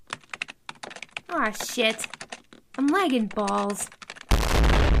Aw, shit. I'm lagging balls.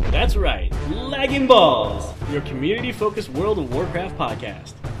 That's right, Lagging Balls, your community-focused World of Warcraft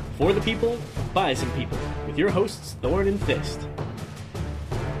podcast. For the people, by some people, with your hosts, Thorn and Fist.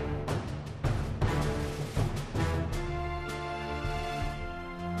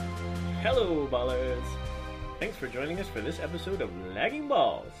 Hello, ballers. Thanks for joining us for this episode of Lagging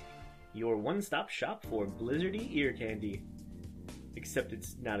Balls, your one-stop shop for blizzardy ear candy. Except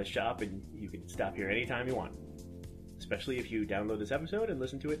it's not a shop and you can stop here anytime you want. Especially if you download this episode and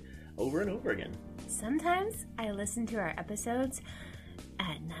listen to it over and over again. Sometimes I listen to our episodes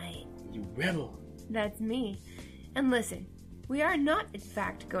at night. You rebel. That's me. And listen, we are not in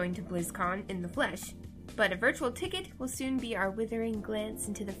fact going to BlizzCon in the flesh, but a virtual ticket will soon be our withering glance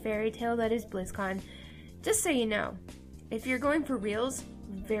into the fairy tale that is BlizzCon. Just so you know, if you're going for reals,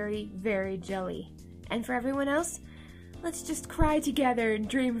 very, very jelly. And for everyone else, let's just cry together and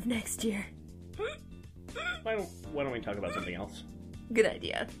dream of next year. Why don't we talk about something else? Good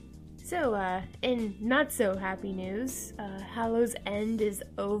idea. So, in not so happy news, Hallow's End is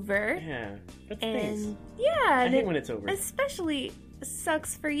over. Yeah, that's And nice. yeah, I and hate it when it's over. especially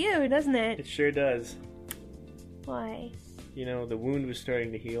sucks for you, doesn't it? It sure does. Why? You know, the wound was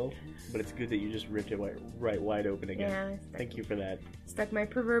starting to heal, but it's good that you just ripped it right wide open again. Yeah. Thank you for that. Stuck my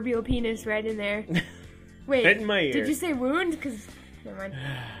proverbial penis right in there. Wait, Right in my ear. did you say wound? Because, never mind.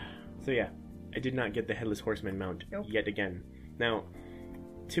 So yeah, I did not get the Headless Horseman mount Nope. yet again. Now,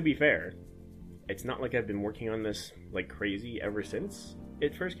 to be fair, it's not like I've been working on this like crazy ever since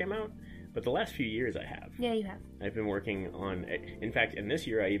it first came out, but the last few years I have. Yeah, you have. I've been working on, in fact, in this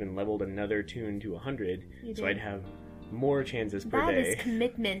year I even leveled another tune to 100, You so did. I'd have more chances per That day. is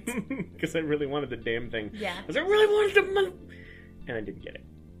commitment. Because I really wanted the damn thing. Yeah. Because I really wanted the and I didn't get it.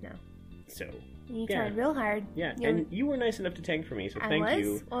 No. So, You Yeah. tried real hard. yeah. You And you were nice enough to tank for me, so I thank was.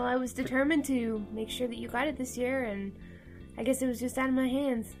 you. Well, I was determined to make sure that you got it this year, and I guess it was just out of my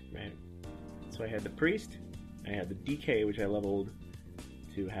hands. Right. So I had the Priest, I had the DK, which I leveled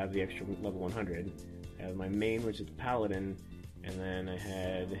to have the extra level 100. I had my main, which is the Paladin, and then I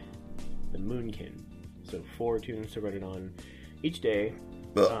had the Moonkin. So 4 tunes to run it on each day.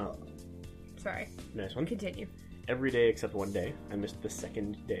 Sorry. Nice one. Continue. Every day except one day. I missed the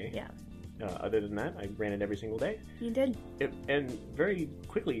second day. Yeah. Other than that, I ran it every single day. You did. And very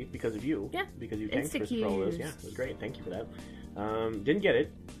quickly because of you. Yeah. Because you tanked for all those. Insta-cues. Yeah, it was great. Thank you for that. Didn't get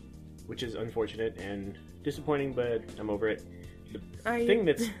it, which is unfortunate and disappointing, but I'm over it. The Are you? thing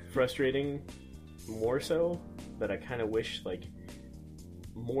that's frustrating more so that I kind of wish, like,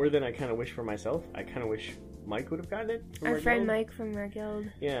 more than I kind of wish for myself, I kind of wish Mike would have gotten it from Our friend guild. Mike from our guild.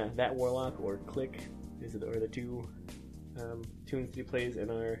 Yeah, that Warlock or Click are the two tunes that he plays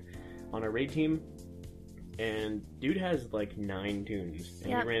on our raid team. And dude has like 9 tunes,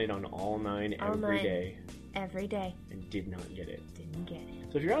 and Yep. he ran it on all 9 All every 9. day Every day. and did not get it. Didn't get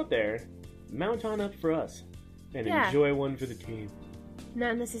it. So if you're out there, mount on up for us and Yeah. enjoy one for the team.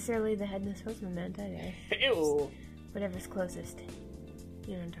 Not necessarily the Headless Horseman mount either. Ew. Whatever's closest.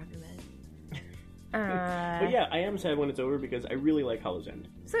 You know what I'm talking about. But yeah, I am sad when it's over because I really like Hallow's End.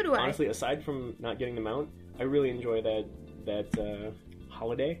 So do I. Honestly, aside from not getting the mount, I really enjoy that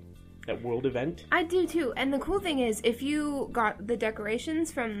holiday, that world event. I do too. And the cool thing is, if you got the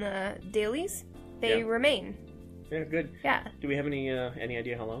decorations from the dailies, they Yeah. remain. Yeah, good. Yeah. Do we have any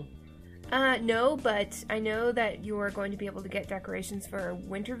idea how long? No, but I know that you're going to be able to get decorations for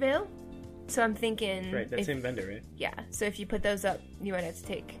Wintervale. So I'm thinking... Right, that if- same vendor, right? Yeah, so if you put those up, you might have to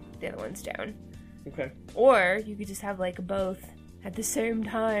take the other ones down. Okay. Or you could just have, like, both at the same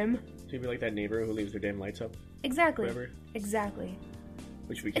time. So you'd be like that neighbor who leaves their damn lights up, Exactly. whatever. Exactly.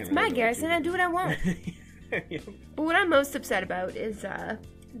 Which we can't. It's my really garrison, I do what I want. Yeah. But what I'm most upset about is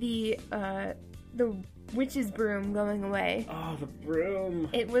the witch's broom going away. Oh, the broom.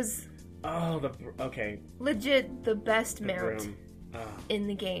 It was Oh, okay. legit the best The mount broom. Oh. in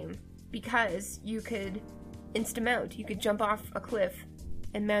the game because you could insta-mount. You could jump off a cliff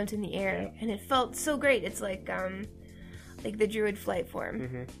and mount in the air, Yeah. and it felt so great. It's like the druid flight form.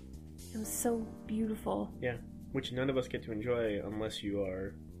 Mm-hmm. It was so beautiful. Yeah, which none of us get to enjoy unless you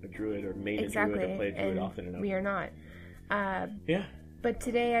are a druid or made Exactly, a druid or play a druid and often enough. we are not. Yeah. But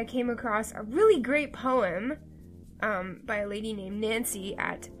today I came across a really great poem by a lady named Nancy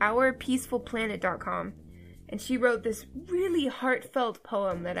at ourpeacefulplanet.com. And she wrote this really heartfelt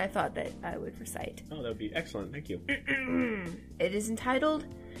poem that I thought that I would recite. Oh, that would be excellent. Thank you. It is entitled,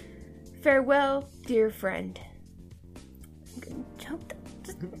 Farewell, Dear Friend. I'm getting choked up.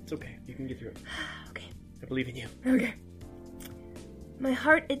 It's okay. You can get through it. Okay. I believe in you. Okay. My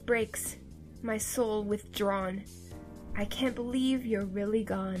heart it breaks, my soul withdrawn. I can't believe you're really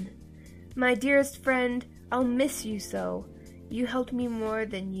gone. My dearest friend, I'll miss you so. You helped me more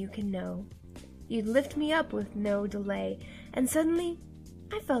than you can know. You'd lift me up with no delay, and suddenly,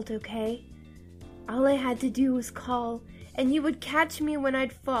 I felt okay. All I had to do was call, and you would catch me when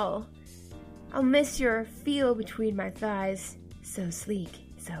I'd fall. I'll miss your feel between my thighs, so sleek,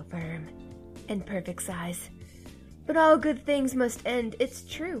 so firm, and perfect size. But all good things must end, it's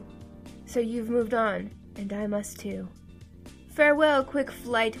true. So you've moved on, and I must too. Farewell, quick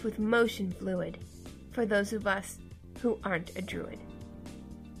flight with motion fluid, for those of us who aren't a druid.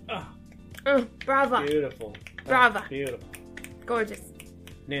 Brava. Beautiful. Brava. Beautiful. Gorgeous.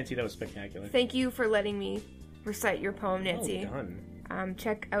 Nancy, that was spectacular. Thank you for letting me recite your poem, Nancy. Well done.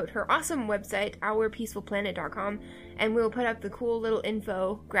 Check out her awesome website, ourpeacefulplanet.com, and we'll put up the cool little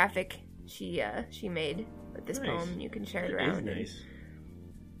info graphic she made with this Nice. poem. You can share it That is around and nice.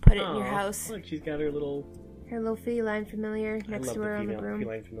 put it in your Aw, house. Look, she's got her little. Her little feline familiar next I love to her the on the female broom.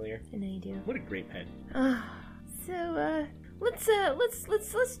 feline familiar. I know you do. What a great pet. So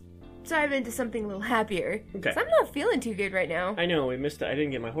let's dive into something a little happier. Okay. 'Cause I'm not feeling too good right now. I know we missed. I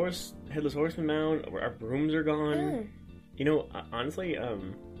didn't get my headless horseman mount. Our brooms are gone. Oh. You know, honestly,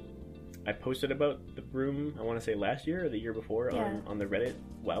 I posted about the broom. I want to say last year or the year before Yeah. on the Reddit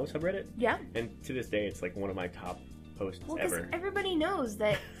WoW subreddit, Yeah. and to this day, it's like one of my top posts Well, because ever. everybody knows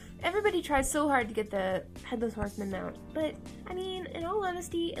that everybody tries so hard to get the Headless Horseman mount. But, I mean, in all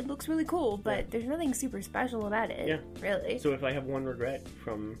honesty, it looks really cool, but Yeah. there's nothing super special about it. Yeah. Really. So if I have one regret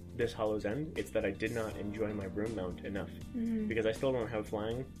from this Hollow's End, it's that I did not enjoy my broom mount enough. Mhm. Because I still don't have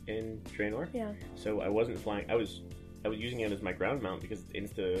flying in Draenor. Yeah. So I wasn't flying. I was using it as my ground mount because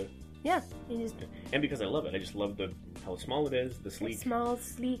it's insta, Yeah. You just, and because I love it. I just love how small it is, the sleek, it's small,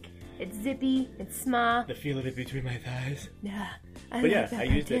 sleek, it's zippy, it's small. the feel of it between my thighs. Yeah. But like yeah, that I part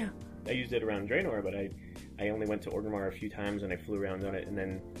used too. it. I used it around Draenor, but I only went to Orgrimmar a few times and I flew around on it. And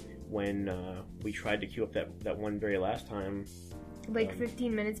then when we tried to queue up that one very last time, Like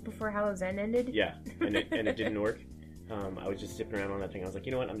 15 minutes before Hallow's End ended? yeah, and it didn't work. I was just zipping around on that thing. I was like,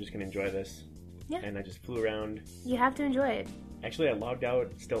 you know what? I'm just gonna enjoy this. Yeah. And I just flew around. You have to enjoy it. Actually, I logged out,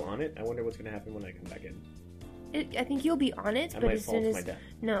 still on it. I wonder what's gonna happen when I come back in. I think you'll be on it, I but might as fall soon to as... my death.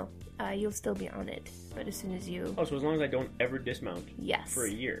 No, you'll still be on it. But as soon as you... Oh, so as long as I don't ever dismount Yes. for a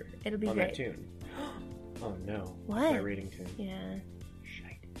year It'll be on great. that tune. Oh no. What? It's my rating tune. Yeah.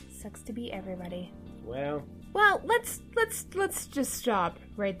 Shite. Sucks to be everybody. Well, Well, let's just stop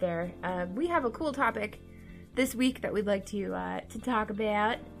right there. We have a cool topic this week that we'd like to talk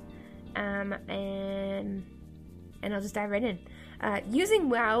about, and I'll just dive right in. Using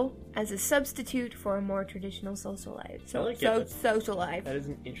WoW as a substitute for a more traditional social life. I like it. Social life. that is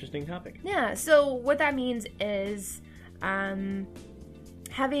an interesting topic. Yeah. So what that means is,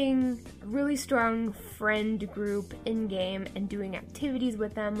 having a really strong friend group in game and doing activities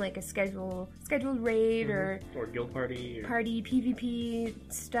with them, like a scheduled raid or Or guild party. Or party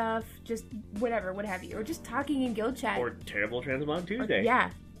PvP stuff, just whatever, what have you, or just talking in guild chat. Or terrible Transmog Tuesday.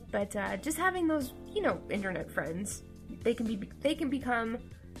 Yeah, but just having those, internet friends, they can become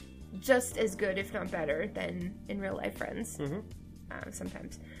just as good, if not better, than in real life friends.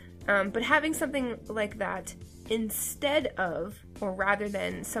 Sometimes. But having something like that instead of, or rather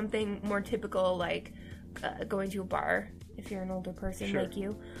than, something more typical like going to a bar if you're an older person Sure. like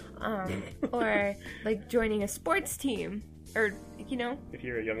you, or like joining a sports team, or If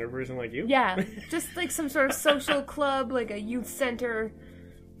you're a younger person like you. yeah, just like some sort of social club, like a youth center,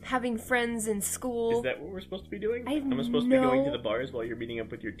 having friends in school. Is that what we're supposed to be doing? I have Am I supposed to be going to no the bars while you're meeting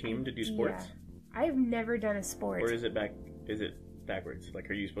up with your team to do sports? Yeah. I've never done a sport. Or is it backwards? Like,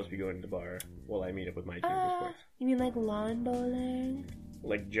 are you supposed to be going to the bar while I meet up with my team for sports? You mean like lawn bowling?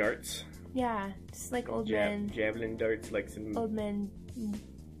 Like jarts? Yeah, just like old men. Javelin darts, like some... Old men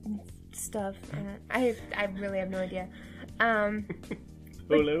stuff. I really have no idea.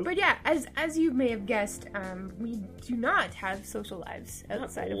 Hello? But yeah, as you may have guessed, we do not have social lives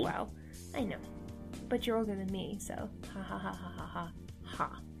outside of old. WoW. I know, but you're older than me, so ha ha ha ha ha ha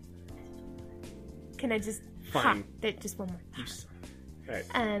ha. Can I just Fine. Ha, just one more. You son.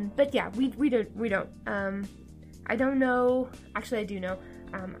 Alright. But yeah, we don't. I don't know. Actually, I do know.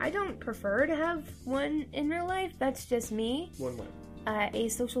 I don't prefer to have one in real life. That's just me. One way. A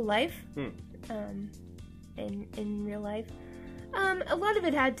social life. In real life. A lot of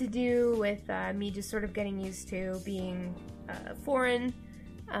it had to do with me just sort of getting used to being foreign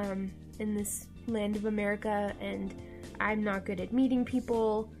in this land of America, and I'm not good at meeting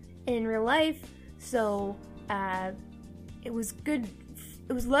people in real life, so it was good.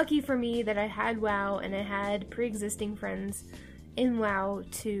 It was lucky for me that I had WoW and I had pre-existing friends in WoW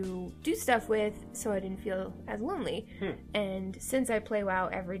to do stuff with so I didn't feel as lonely. And since I play WoW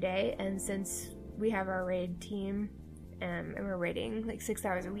every day, and since we have our raid team, and we're raiding like 6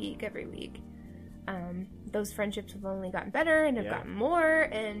 hours a week every week, those friendships have only gotten better and have gotten more,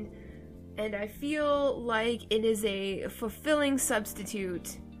 and I feel like it is a fulfilling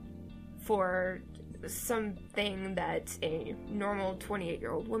substitute for something that a normal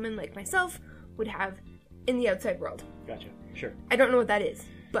 28-year-old woman like myself would have in the outside world. Gotcha. Sure. I don't know what that is,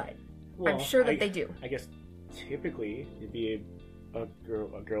 but I'm sure that they do. I guess typically it'd be a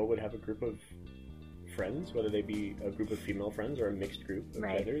girl would have a group of friends, whether they be a group of female friends or a mixed group of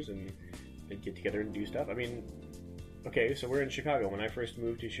others, and they'd get together and do stuff. I mean, okay, so we're in Chicago. When I first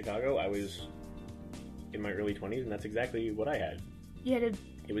moved to Chicago, I was in my early 20s, and that's exactly what I had.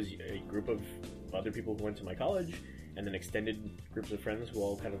 It was a group of other people who went to my college, and then extended groups of friends who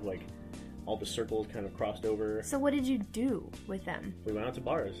all kind of like, all the circles kind of crossed over. So what did you do with them? We went out to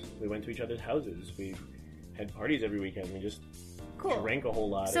bars. We went to each other's houses. We had parties every weekend. We just drank a whole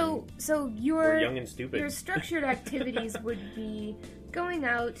lot. So your we're young and stupid. Your structured activities would be going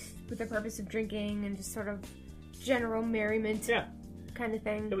out with the purpose of drinking and just sort of general merriment. Yeah. Kind of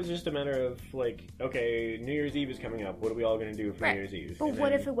thing. It was just a matter of like, okay, New Year's Eve is coming up. What are we all going to do for New Year's Eve? But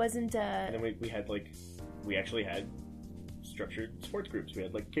what if it wasn't? And then we had like, we actually had structured sports groups. We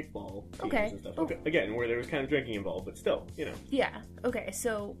had like kickball teams and stuff. Okay. Again, where there was kind of drinking involved, but still, you know. Yeah. Okay.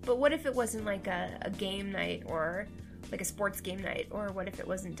 So, but what if it wasn't like a game night or like a sports game night, or what if it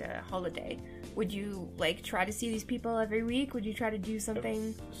wasn't a holiday? Would you like try to see these people every week? Would you try to do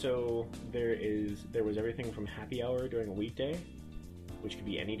something? So there was everything from happy hour during a weekday, which could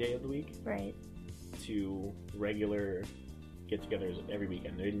be any day of the week, right, to regular get-togethers every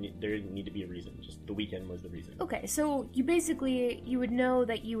weekend. There didn't need to be a reason. Just the weekend was the reason. Okay, so you would know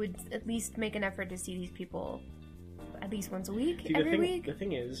that you would at least make an effort to see these people at least once a week, every week? The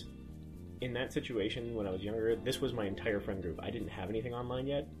thing is, in that situation, when I was younger, this was my entire friend group. I didn't have anything online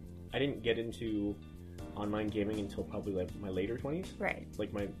yet. I didn't get into online gaming until probably like my later 20s. Right.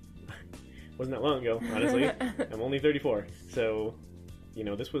 Like wasn't that long ago, honestly. I'm only 34. So, you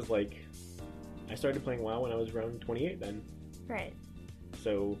know, this was like, I started playing WoW when I was around 28 then. Right.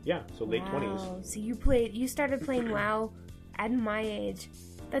 So, yeah, so late 20s. So you started playing WoW at my age.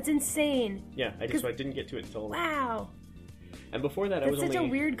 That's insane. Yeah, I didn't get to it until... Wow. And before that, That's such a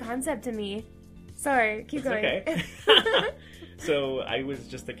weird concept to me. Sorry, keep going. Okay. So, I was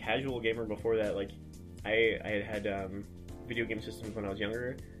just a casual gamer before that. Like, I had video game systems when I was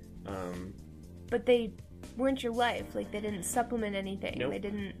younger. But they weren't your life. Like, they didn't supplement anything. Nope. They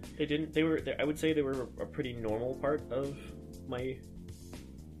didn't... They were... I would say they were a pretty normal part of my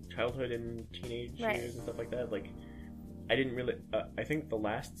childhood and teenage years and stuff like that. Like, I didn't really... I think the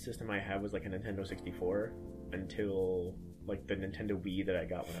last system I had was like a Nintendo 64 until like the Nintendo Wii that I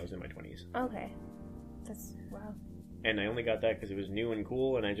got when I was in my 20s. Okay. That's... wow. And I only got that because it was new and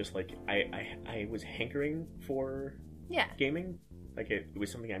cool, and I just like... I was hankering for gaming. Like, it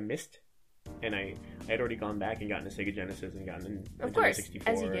was something I missed. And I had already gone back and gotten a Sega Genesis and gotten a Nintendo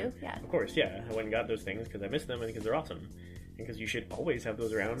 64. As you do, yeah. Of course, yeah. I went and got those things because I missed them and because they're awesome. And because you should always have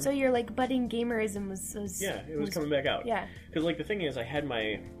those around. So your, like, budding gamerism was yeah, it was coming back out. Yeah. Because, like, the thing is, I had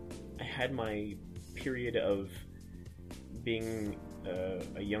my period of being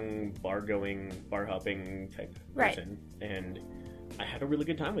a young bar hopping type person. And I had a really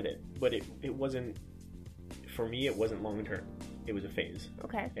good time with it. But it wasn't, for me, it wasn't long term. It was a phase.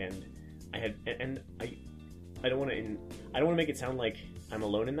 Okay. And I don't want to make it sound like I'm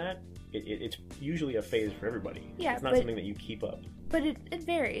alone in that. It's usually a phase for everybody. Yeah, it's not something that you keep up. But it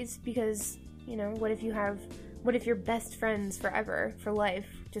varies because, you know, what if your best friends forever for life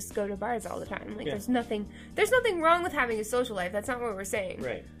just go to bars all the time? Like, there's nothing wrong with having a social life. That's not what we're saying.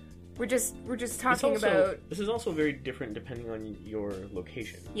 Right. We're just talking about. This is also very different depending on your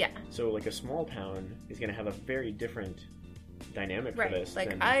location. Yeah. So like a small town is going to have a very different dynamic for this.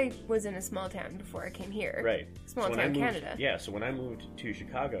 Like, I was in a small town before I came here. Right. Small town Canada. Yeah, so when I moved to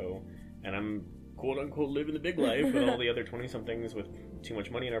Chicago, and I'm quote-unquote living the big life with all the other 20-somethings with too much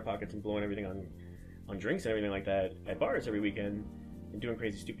money in our pockets and blowing everything on drinks and everything like that at bars every weekend and doing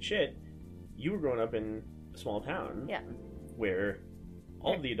crazy stupid shit, you were growing up in a small town where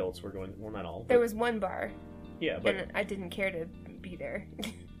all of the adults were going... Well, not all. There was one bar. Yeah, but... And I didn't care to be there.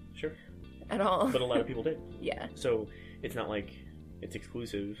 Sure. At all. But a lot of people did. Yeah. So it's not like it's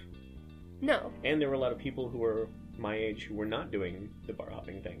exclusive. No. And there were a lot of people who were my age who were not doing the bar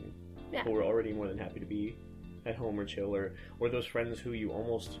hopping thing. Yeah. Who were already more than happy to be at home or chill, or those friends who you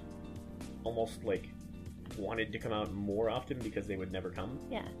almost like wanted to come out more often because they would never come.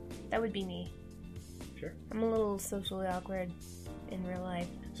 Yeah. That would be me. Sure. I'm a little socially awkward in real life.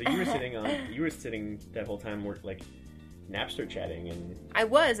 So you were sitting that whole time like Napster chatting and I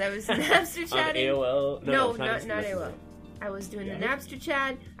was Napster chatting. on AOL. No, not AOL. I was doing the Napster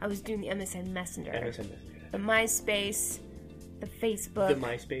chat. I was doing the MSN Messenger. MSN Messenger. The MySpace. The Facebook. The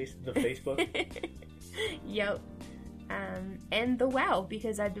MySpace. The Facebook. Yep. And the WoW,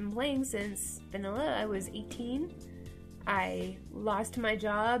 because I've been playing since vanilla. I was 18. I lost my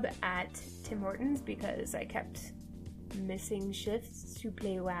job at Tim Hortons because I kept missing shifts to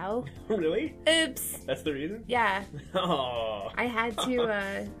play WoW. Really? Oops. That's the reason? Yeah. Oh. I had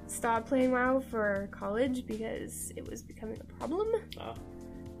to stop playing WoW for college because it was becoming a problem. Ah.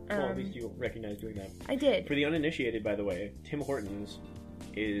 Well, at least you recognize doing that. I did. For the uninitiated, by the way, Tim Hortons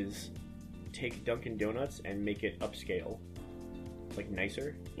is take Dunkin' Donuts and make it upscale. Like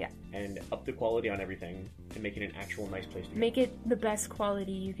nicer. Yeah. And up the quality on everything and make it an actual nice place to go. Make it the best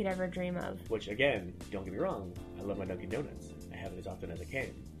quality you could ever dream of. Which, again, don't get me wrong, I love my Dunkin' Donuts. I have it as often as I can.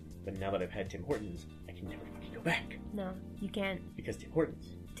 But now that I've had Tim Hortons, I can never fucking go back. No, you can't. Because Tim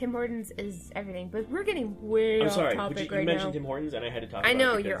Hortons. Tim Hortons is everything, but we're getting way off topic right now. You mentioned Tim Hortons and I had to talk about it. I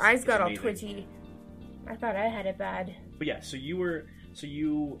know, your eyes got all twitchy. I thought I had it bad. But yeah, so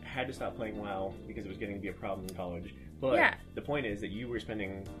you had to stop playing WoW because it was getting to be a problem in college. But yeah. The point is that you were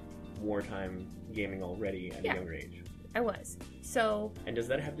spending more time gaming already at a younger age. I was. So... And does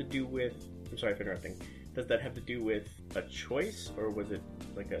that have to do with... I'm sorry for interrupting. Does that have to do with a choice, or was it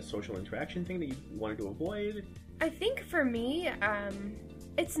like a social interaction thing that you wanted to avoid? I think for me,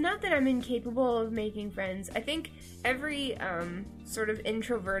 it's not that I'm incapable of making friends. I think every sort of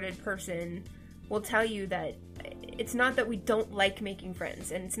introverted person will tell you that it's not that we don't like making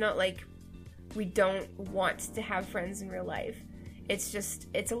friends, and it's not like we don't want to have friends in real life. It's just,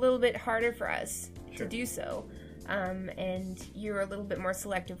 it's a little bit harder for us to do so. And you're a little bit more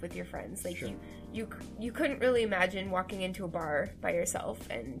selective with your friends. Like you couldn't really imagine walking into a bar by yourself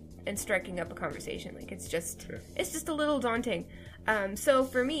and striking up a conversation. Like it's just a little daunting. So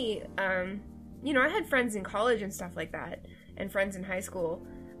for me, you know, I had friends in college and stuff like that, and friends in high school,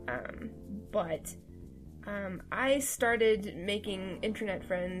 but I started making internet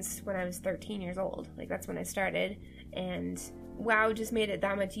friends when I was 13 years old. Like that's when I started, and WoW just made it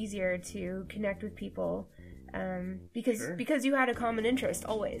that much easier to connect with people. Because you had a common interest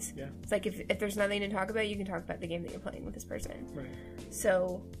always. Yeah. It's like if there's nothing to talk about, you can talk about the game that you're playing with this person. Right.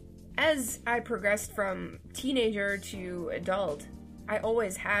 So as I progressed from teenager to adult, I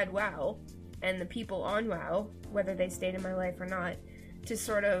always had WoW and the people on WoW, whether they stayed in my life or not, to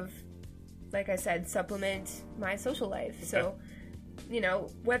sort of, like I said, supplement my social life. Okay. So, you know,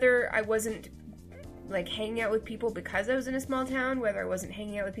 whether I wasn't like hanging out with people because I was in a small town, whether I wasn't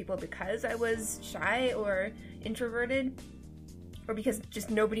hanging out with people because I was shy or introverted, or because just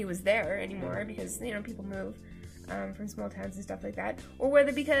nobody was there anymore because, you know, people move from small towns and stuff like that, or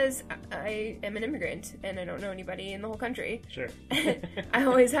whether because I am an immigrant and I don't know anybody in the whole country. Sure. I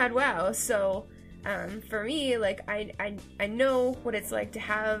always had WoW. So for me, like I know what it's like to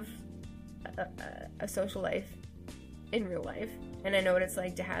have a social life in real life, and I know what it's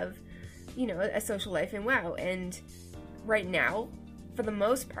like to have, you know, a social life in WoW. And right now, for the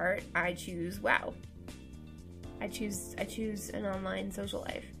most part, I choose WoW. I choose an online social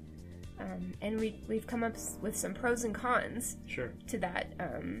life. And we've come up with some pros and cons to that.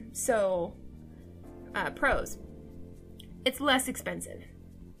 Pros. It's less expensive.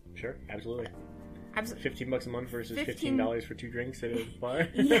 Sure, absolutely. $15 a month versus $15 for 2 drinks at a bar.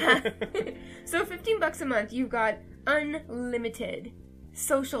 Yeah. So $15 a month, you've got unlimited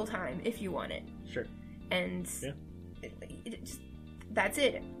social time if you want it. Sure. And that's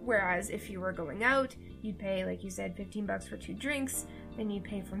it. Whereas if you were going out, you'd pay, like you said, $15 for 2 drinks, then you'd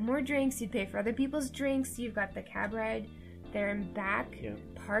pay for more drinks, you'd pay for other people's drinks, you've got the cab ride there and back,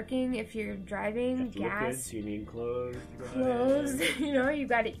 parking if you're driving, gas. Liquids, you need clothes. You know, you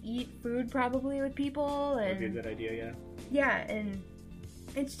got to eat food probably with people. And that'd be a good idea, yeah. Yeah, and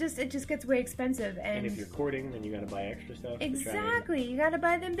it just gets way expensive. And if you're courting, then you gotta buy extra stuff. Exactly, you gotta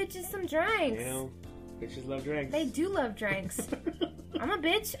buy them bitches some drinks. You know, bitches love drinks. They do love drinks. I'm a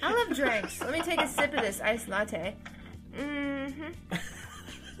bitch. I love drinks. Let me take a sip of this iced latte.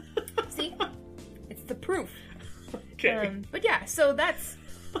 See, it's the proof. Okay. But yeah, so that's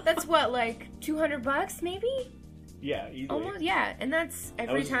what, like $200 maybe. Yeah, easily. Almost, yeah, and that's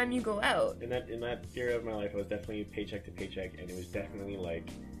every time you go out. In that era of my life, I was definitely paycheck to paycheck, and it was definitely like,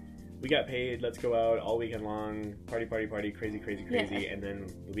 we got paid, let's go out all weekend long, party, crazy, yeah. And then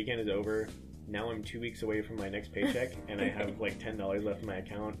the weekend is over. Now I'm 2 weeks away from my next paycheck, and I have like $10 left in my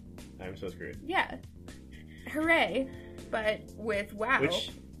account. I'm so screwed. Yeah, hooray! But with WoW,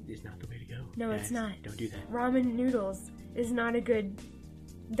 which is not the way to go. No, it's not. Don't do that. Ramen noodles is not a good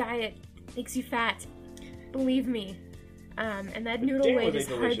diet. Makes you fat. Believe me. And that noodle damn, weight are is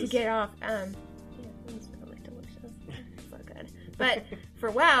they hard to delicious. get off. Yeah, it's really delicious. It's so good. But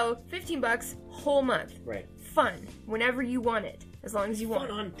for WoW, $15 whole month. Right. Fun whenever you want it, as long as you want.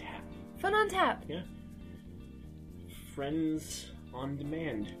 Fun on tap. Fun on tap. Yeah. Friends on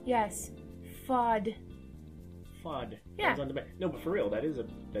demand. Yes. FOD. FOD. Yeah. Friends on demand. No, but for real, that is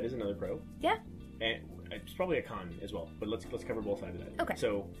another pro. Yeah. And it's probably a con as well. But let's cover both sides of that. Okay.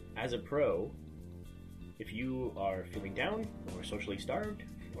 So as a pro, if you are feeling down or socially starved,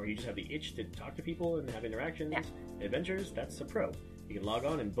 or you just have the itch to talk to people and have interactions, adventures, that's a pro. You can log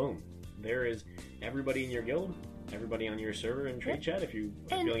on and boom, there is everybody in your guild, everybody on your server and trade chat if you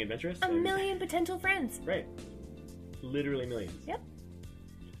are And feeling adventurous. A million potential friends. Right. Literally millions. Yep.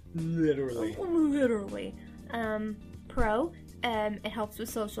 Literally. Literally. Pro, it helps with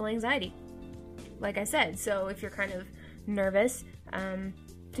social anxiety. Like I said, so if you're kind of nervous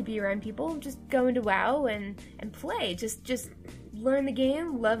to be around people, just go into WoW and play. Just learn the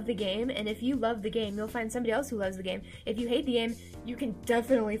game, love the game, and if you love the game, you'll find somebody else who loves the game. If you hate the game, you can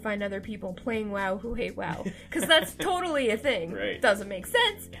definitely find other people playing WoW who hate WoW, because that's totally a thing. Right. Doesn't make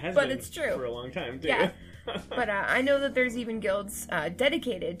sense, It has but been it's true. for a long time too. Yeah. But I know that there's even guilds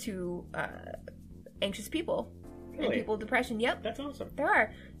dedicated to anxious people and Really? people with depression. Yep, That's awesome. there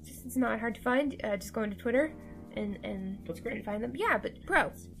are. It's not hard to find. Just go into Twitter and That's great. and find them. Yeah, but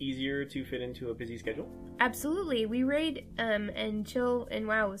pro, Easier to fit into a busy schedule. absolutely. We raid and chill and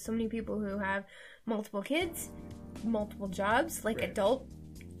WoW with so many people who have multiple kids, multiple jobs, like Right. adult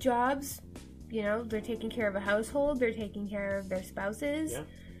jobs. You know, they're taking care of a household. They're taking care of their spouses. Yeah.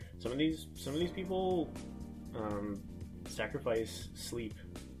 Some of these people sacrifice sleep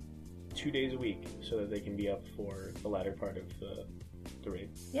 2 days a week so that they can be up for the latter part of the raid.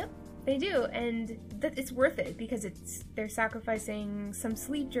 Yep, they do, and it's worth it because they're sacrificing some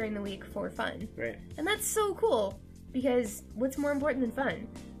sleep during the week for fun, Right. and that's so cool. Because what's more important than fun?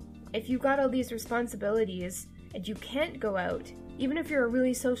 If you've got all these responsibilities and you can't go out, even if you're a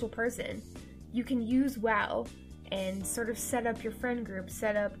really social person, you can use WoW and sort of set up your friend group,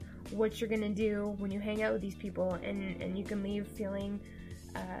 set up what you're gonna do when you hang out with these people, and you can leave feeling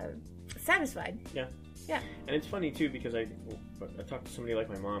satisfied. Yeah. Yeah. And it's funny too because I talked to somebody like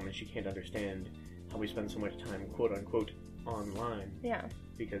my mom and she can't understand how we spend so much time quote unquote online Yeah.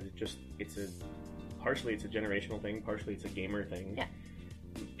 because partially it's a generational thing, partially it's a gamer thing. Yeah.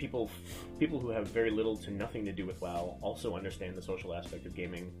 People who have very little to nothing to do with WoW also understand the social aspect of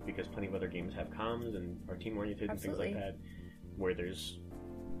gaming because plenty of other games have comms and are team oriented and things Absolutely. like that, where there's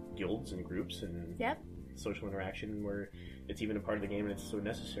guilds and groups and Yep. social interaction where it's even a part of the game and it's so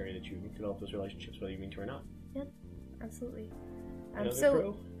necessary that you develop those relationships whether you mean to or not. Absolutely. Another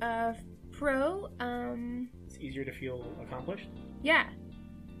So, pro? pro, It's easier to feel accomplished. yeah,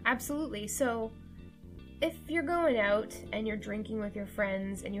 absolutely. So, if you're going out and you're drinking with your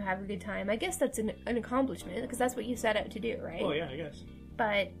friends and you have a good time, I guess that's an accomplishment because that's what you set out to do, right? Oh yeah, I guess.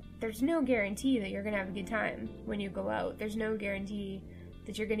 But there's no guarantee that you're going to have a good time when you go out. There's no guarantee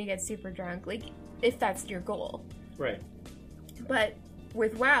that you're going to get super drunk, like, if that's your goal. Right. But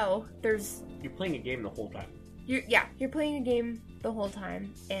with WoW, You're playing a game the whole time. you're playing a game the whole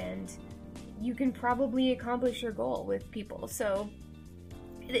time, and you can probably accomplish your goal with people. So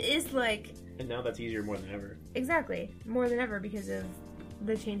it is like, And now that's easier more than ever. exactly, more than ever because of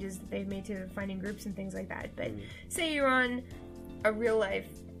the changes that they've made to finding groups and things like that. But say you're on a real life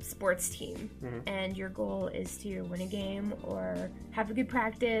sports team Mhm. and your goal is to win a game or have a good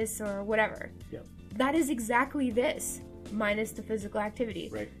practice or whatever. Yep. That is exactly this, minus the physical activity.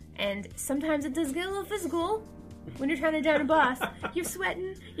 Right. And sometimes it does get a little physical when you're trying to down a boss. You're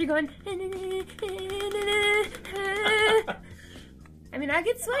sweating, you're going. I mean, I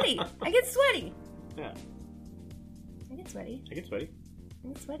get sweaty. Yeah. I get sweaty. I get sweaty. I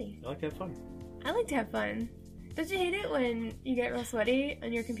get sweaty. I like to have fun. I like to have fun. Don't you hate it when you get real sweaty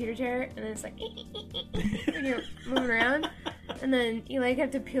on your computer chair and then it's like when you're moving around and then you like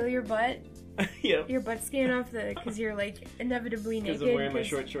have to peel your butt Yep. skin off because you're like inevitably naked. Because I'm wearing my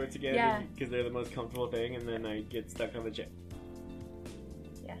short shorts again. Yeah. Because they're the most comfortable thing, and then I get stuck on the chair.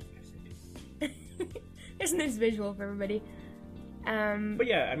 Yeah. There's a nice visual for everybody. But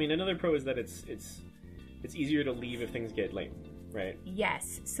yeah, I mean, another pro is that it's easier to leave if things get late, right?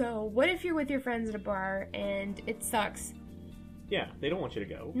 Yes. So what if you're with your friends at a bar and it sucks? Yeah, they don't want you to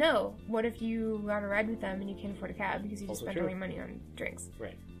go. No. What if you got a ride with them and you can't afford a cab because you just Also spent true. all your money on drinks?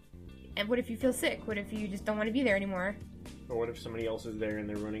 Right. And what if you feel sick? What if you just don't want to be there anymore? Or what if somebody else is there and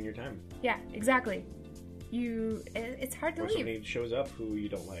they're running your time? Yeah, exactly. It's hard to Or leave. somebody shows up who you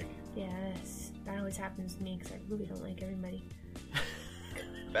don't like. Yes, that always happens to me because I really don't like everybody.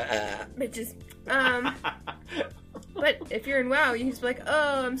 Bitches. But if you're in WoW, you just be like,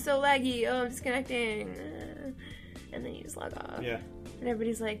 oh, I'm so laggy, oh, I'm disconnecting, and then you just log off. Yeah. And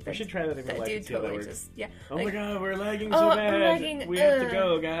everybody's like, we should try that that dude totally just, yeah. Oh like, my god, we're lagging so bad. I'm lagging, we have to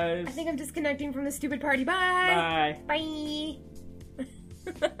go, guys. I think I'm disconnecting from the stupid party. Bye. Bye.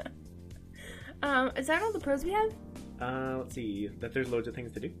 Bye. Is that all the pros we have? Let's see. That there's loads of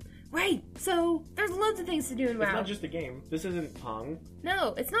things to do. Right. So there's loads of things to do in WoW. It's not just a game. This isn't Pong.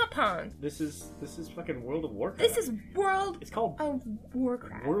 No, it's not Pong. This is fucking World of Warcraft. This is World It's called of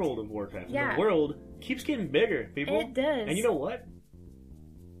Warcraft. World of Warcraft. Yeah. And the world keeps getting bigger, people. It does. And you know what?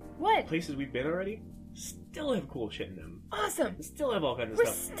 What? Places we've been already still have cool shit in them. Awesome. Still have all kinds of We're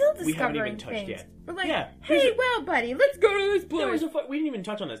stuff still discovering we haven't even touched things. yet. We're like, Yeah, hey, wow, buddy, let's go to this There was place. we didn't even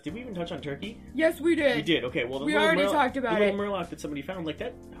touch on this. Did we even touch on Turkey? Yes, we did. We did. Okay, well, the We little already talked about the it. little Murloc that somebody found, like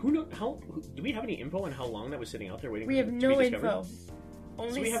that. Do we have any info on how long that was sitting out there waiting? We to have be no discovered? info. So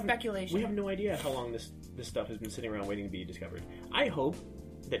Only we have- speculation. We have no idea how long this stuff has been sitting around waiting to be discovered. I hope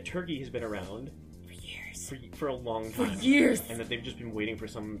that Turkey has been around for years. for a long For time. years. And that they've just been waiting for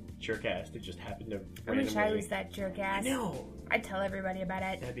some jerk ass to just happen to I wish I randomly- was that jerk I ass. know. I'd tell everybody about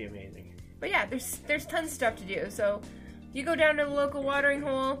it. That'd be amazing. But yeah, there's tons of stuff to do. So you go down to the local watering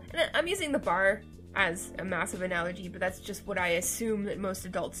hole, and I'm using the bar as a massive analogy, but that's just what I assume that most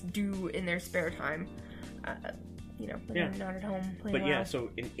adults do in their spare time. When Yeah. they're not at home playing But WoW. yeah,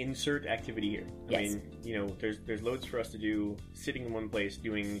 so insert activity here. I Yes. mean, there's loads for us to do sitting in one place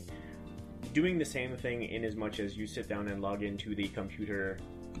doing the same thing in as much as you sit down and log into the computer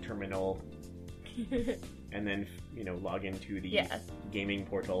terminal and then log into the Yeah. gaming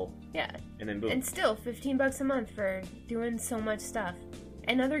portal Yeah, and then boom. and still $15 a month for doing so much stuff,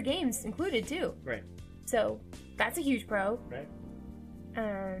 and other games included too. Right. So that's a huge pro. Right.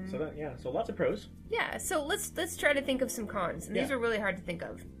 So lots of pros. Yeah. So let's try to think of some cons, and these Yeah. are really hard to think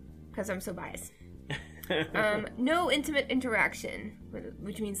of because I'm so biased. No intimate interaction,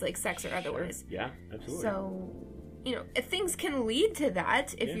 which means like sex or otherwise. Yeah, absolutely. So, if things can lead to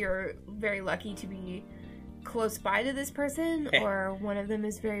that, if Yeah. you're very lucky to be close by to this person, or one of them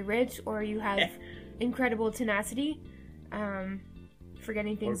is very rich, or you have incredible tenacity for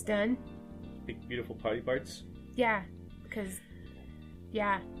getting things done. Big, beautiful party parts. Yeah, because,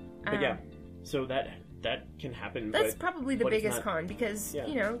 yeah. But yeah, so that can happen. That's but, probably the but it's biggest not- con, because,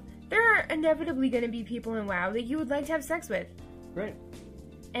 Yeah. there are inevitably going to be people in WoW that you would like to have sex with. Right.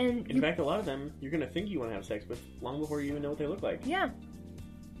 And In fact, a lot of them you're going to think you want to have sex with long before you even know what they look like. yeah.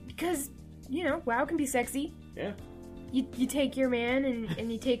 Because, WoW can be sexy. Yeah. You take your man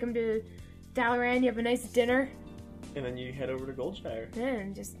and you take him to Dalaran, you have a nice dinner, And then you head over to Goldshire.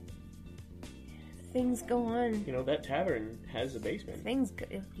 and just things go on. That tavern has a basement.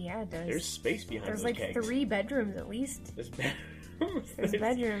 Yeah, it does. There's space behind There's those like kegs. 3 bedrooms at least. There's bedrooms. There's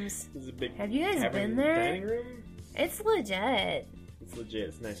bedrooms. There's a big Have you guys tavern been there? dining room. It's legit. It's legit.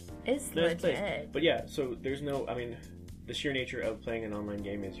 It's nice. It's Nice legit. place. But yeah, so there's no. I mean, the sheer nature of playing an online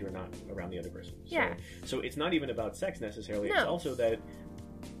game is you're not around the other person. So, Yeah. So it's not even about sex necessarily. It's No. also that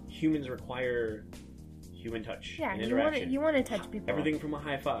humans require human touch Yeah, and you want interaction. to touch people. Everything from a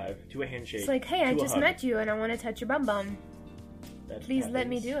high five to a handshake. It's like, hey, I to a just hug. met you and I want to touch your bum bum. That Please let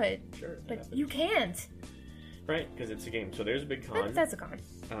me happens. do it. Sure, that But happens. you can't. Right, because it's a game. So there's a big con. That's a con.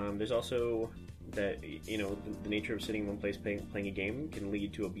 There's also that the nature of sitting in one place playing a game can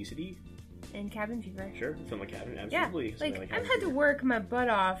lead to obesity. And cabin fever. Sure, something like cabin. Yeah, Absolutely. something like I've cabin had to fever. work my butt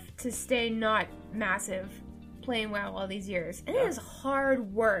off to stay not massive playing WoW all these years. And Yeah. it is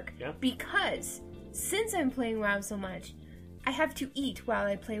hard work Yeah. because since I'm playing WoW so much, I have to eat while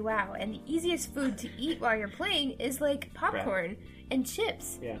I play WoW. And the easiest food to eat while you're playing is like popcorn and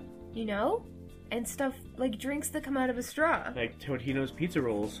chips, Yeah, and stuff like drinks that come out of a straw. like Totino's pizza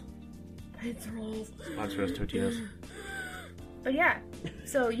rolls. Pizza rolls. Sponsor us, Totino's. But yeah,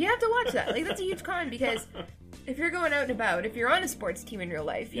 so you have to watch that. Like, that's a huge con because if you're going out and about, if you're on a sports team in real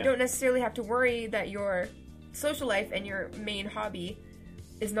life, you Yeah. don't necessarily have to worry that your social life and your main hobby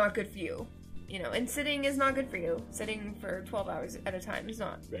is not good for you. And sitting is not good for you. Sitting for 12 hours at a time is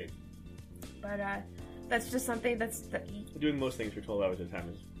not. Right. But that's just something that Doing most things for 12 hours at a time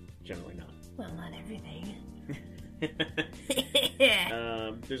is generally not. well, not everything.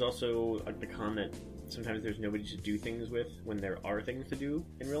 There's also the con that sometimes there's nobody to do things with when there are things to do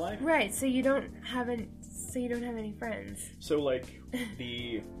in real life. Right, so you don't have any friends. So like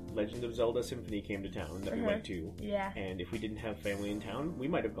the Legend of Zelda Symphony came to town that we went to, Yeah. and if we didn't have family in town, we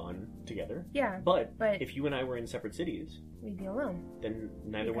might have gone together. Yeah, But but if you and I were in separate cities, we'd be alone. then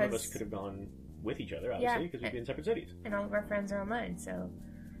neither one of us Because- could have gone with each other, obviously, because we'd be in separate cities. And all of our friends are online, so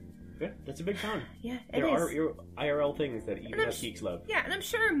Yeah, that's a big con. Yeah, there are IRL things that even us geeks love. Yeah, and I'm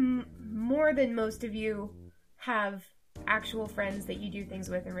sure more than most of you have actual friends that you do things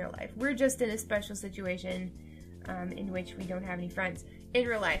with in real life. We're just in a special situation in which we don't have any friends in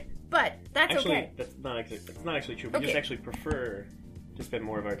real life. But that's okay. That's not actually true. We just actually prefer to spend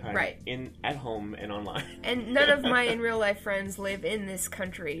more of our time at home and online. And none of my in real life friends live in this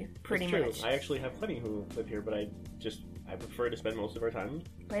country, pretty much. I actually have plenty who live here, but I prefer to spend most of our time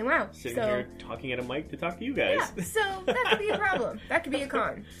playing WoW. Sitting here talking at a mic to talk to you guys. Yeah, so that could be a problem. That could be a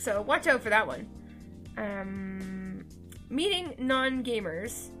con. So watch out for that one. Meeting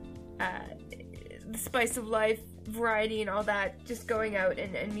non-gamers, the spice of life, variety and all that, just going out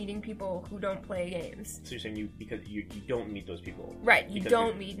and meeting people who don't play games. So you're saying because you don't meet those people. Right, you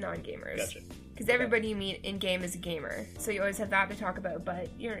don't meet non-gamers. Gotcha. Because everybody you meet in-game is a gamer. So you always have that to talk about, but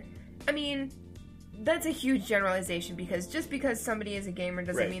that's a huge generalization, because just because somebody is a gamer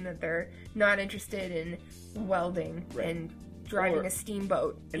doesn't mean that they're not interested in welding and driving a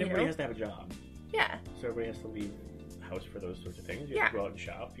steamboat. And everybody has to have a job. Yeah. So everybody has to leave the house for those sorts of things. You have to go out and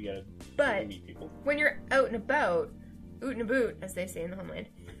shop. You gotta meet people. When you're out and about, oot and a boot, as they say in the homeland,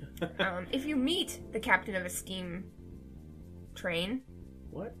 if you meet the captain of a steam train...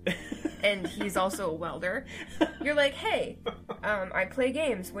 What? And he's also a welder. You're like, hey, I play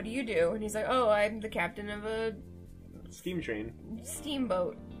games. What do you do? And he's like, oh, I'm the captain of a... steam train.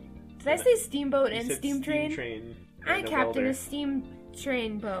 Steamboat. Did I say steamboat and steam train? Train I captain a steam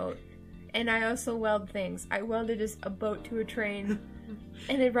train boat. And I also weld things. I welded a boat to a train.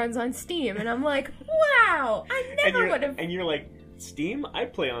 And it runs on Steam. And I'm like, wow! I never would have... And you're like, Steam? I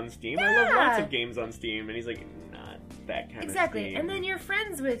play on Steam. Yeah. I love lots of games on Steam. And he's like... that kind of Exactly. And then you're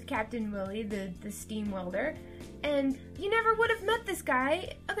friends with Captain Willie, the steam welder, and you never would have met this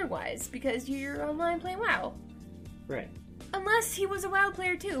guy otherwise because you're online playing WoW. Right. Unless he was a WoW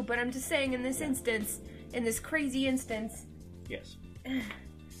player too, but I'm just saying in this instance, in this crazy instance. Yes.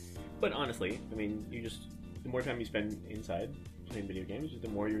 But honestly, the more time you spend inside playing video games, the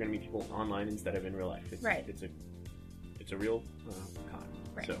more you're going to meet people online instead of in real life. It's a real con.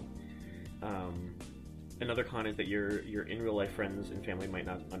 Right. So, another con is that your in real life friends and family might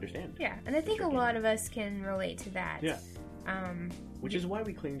not understand. Yeah, and I think a lot of us can relate to that. Yeah. Which is why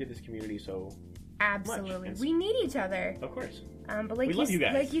we cling to this community so absolutely much. We need each other. Of course. But we love you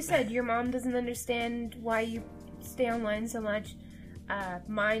guys. Like you said, your mom doesn't understand why you stay online so much.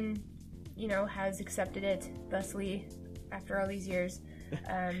 Mine, has accepted it thusly after all these years.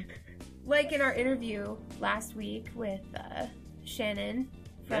 Like in our interview last week with Shannon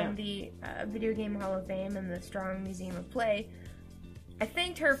from the Video Game Hall of Fame and the Strong Museum of Play, I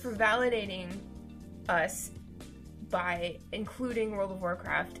thanked her for validating us by including World of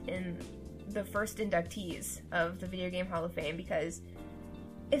Warcraft in the first inductees of the Video Game Hall of Fame, because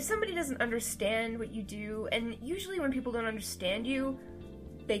if somebody doesn't understand what you do, and usually when people don't understand you,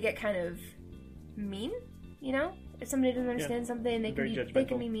 they get kind of mean, If somebody doesn't understand something, they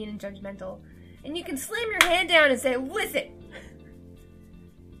can be mean and judgmental. And you can slam your hand down and say, listen,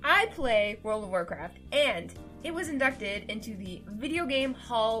 I play World of Warcraft, and it was inducted into the Video Game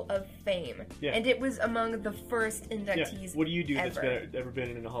Hall of Fame. Yeah. And it was among the first inductees. What do you do that's ever been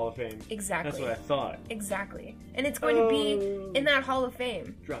in the Hall of Fame? Exactly. That's what I thought. Exactly. And it's going to be in that Hall of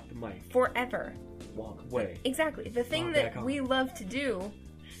Fame. Drop the mic. Forever. Walk away. Exactly. The thing that we love to do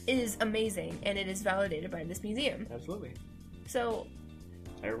is amazing, and it is validated by this museum. Absolutely. So...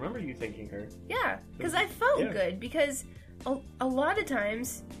 I remember you thanking her. Yeah, because I felt good, because... A lot of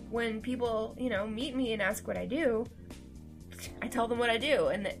times when people, meet me and ask what I do, I tell them what I do.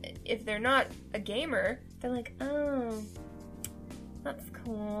 And if they're not a gamer, they're like, oh, that's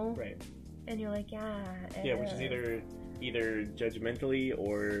cool. Right. And you're like, yeah. Yeah, which is either judgmentally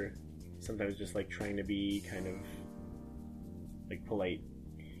or sometimes just like trying to be kind of like polite.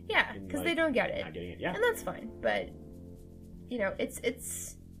 Yeah, because they don't get it. Not getting it, yeah. And that's fine. But,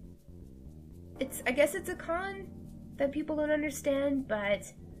 it's I guess it's a con that people don't understand,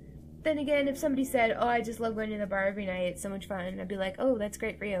 but then again, if somebody said, oh, I just love going to the bar every night, it's so much fun, I'd be like, oh, that's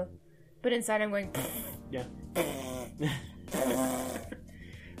great for you. But inside I'm going, pfft. Yeah.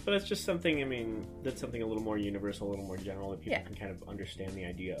 But it's just something, that's something a little more universal, a little more general, that people can kind of understand the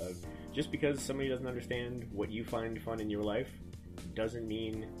idea of. Just because somebody doesn't understand what you find fun in your life doesn't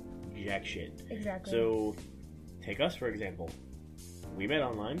mean jack shit. Exactly. So, take us, for example. We met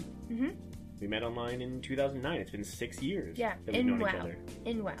online. Mm-hmm. We met online in 2009. It's been 6 years that we've known each other.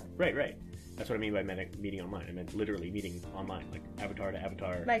 In WoW. Right. That's what I mean by meeting online. I meant literally meeting online, like avatar to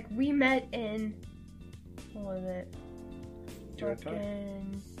avatar. Like, we met in... What was it? Durotar?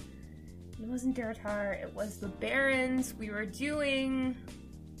 It wasn't Durotar. It was the Barrens. We were doing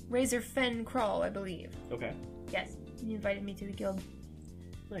Razor Fen Crawl, I believe. Okay. Yes, he invited me to the guild.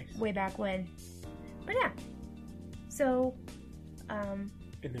 Nice. Way back when. But yeah. So, And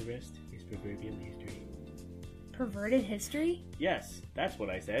the rest is proverbial history. perverted history? Yes, that's what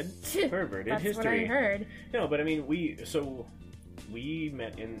I said. Perverted That's history. what I heard. No, but I mean, we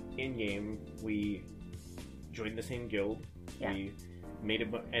met in game. We joined the same guild. Yeah. We made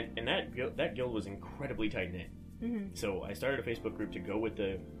and that guild was incredibly tight knit. Mm-hmm. So I started a Facebook group to go with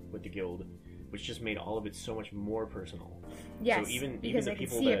the guild, which just made all of it so much more personal. Yes, so even because the I could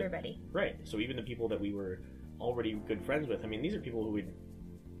people see that, everybody. Right. So even the people that we were already good friends with. I mean, these are people who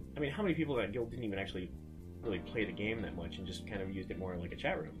how many people in that guild didn't even actually really play the game that much and just kind of used it more like a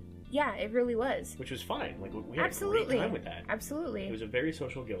chat room? Yeah, it really was. Which was fine. Like, we had Absolutely. a great time with that. Absolutely. It was a very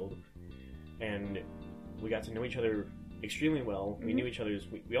social guild, and we got to know each other extremely well. We knew each other's...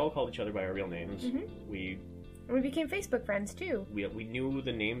 We all called each other by our real names. And we became Facebook friends, too. We knew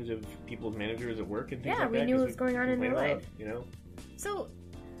the names of people's managers at work and things like that. Yeah, we knew what was going on in their life. You know? So,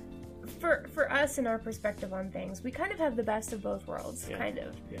 for us and our perspective on things, we kind of have the best of both worlds, kind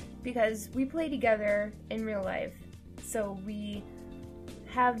of. Yeah. Because we play together in real life. So we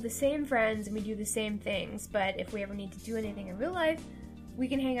have the same friends and we do the same things, but if we ever need to do anything in real life, we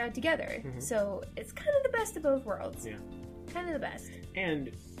can hang out together. So it's kind of the best of both worlds. Yeah. Kind of the best.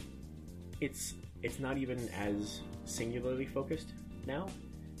 And it's not even as singularly focused now,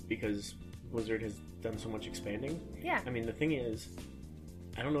 because Blizzard has done so much expanding. Yeah. I mean, the thing is,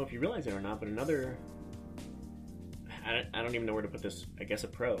 I don't know if you realize it or not, but another... I don't even know where to put this, I guess a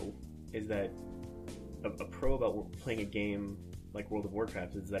pro, is that a pro about playing a game like World of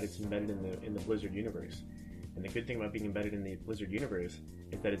Warcraft is that it's embedded in the Blizzard universe. And the good thing about being embedded in the Blizzard universe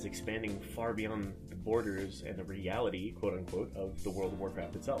is that it's expanding far beyond the borders and the reality, quote unquote, of the World of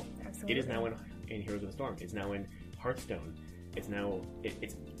Warcraft itself. Absolutely. It is now in Heroes of the Storm. It's now in Hearthstone. It's now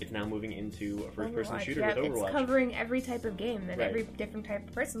moving into a first-person shooter with Overwatch. It's covering every type of game that Right. every different type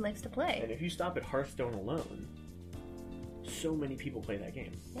of person likes to play. And if you stop at Hearthstone alone, so many people play that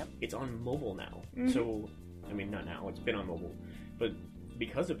game. Yep. It's on mobile now. So, I mean, not now. It's been on mobile, but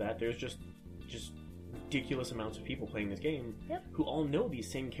because of that, there's just ridiculous amounts of people playing this game who all know these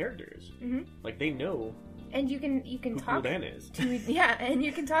same characters. Like, they know. And you can who talk Gul'dan is. and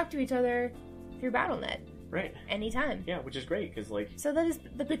you can talk to each other through BattleNet. Right. Anytime. Yeah, which is great, because, like... So that is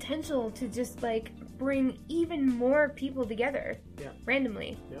the potential to just, like, bring even more people together. Yeah.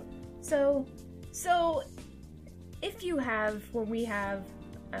 Randomly. Yep. So, if you have, what we have,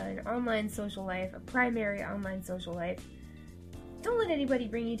 an online social life, a primary online social life, don't let anybody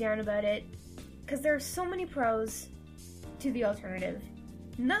bring you down about it, because there are so many pros to the alternative.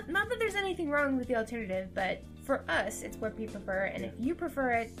 Not that there's anything wrong with the alternative, but for us, it's what we prefer, and if you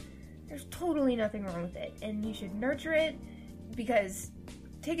prefer it, there's totally nothing wrong with it, and you should nurture it, because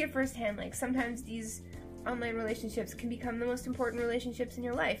take it firsthand, like, sometimes these online relationships can become the most important relationships in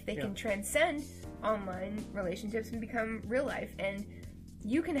your life. They can transcend online relationships and become real life, and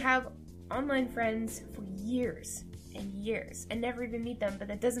you can have online friends for years and years and never even meet them, but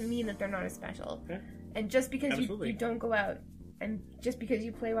that doesn't mean that they're not as special. Okay. And just because Absolutely. you don't go out, and just because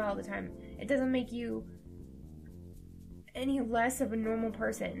you play WoW all the time, it doesn't make you any less of a normal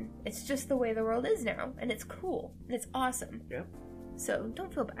person. It's just the way the world is now, and it's cool, and it's awesome. Yeah. So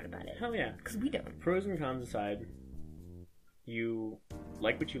don't feel bad about it. Hell yeah. Because we don't. Pros and cons aside, you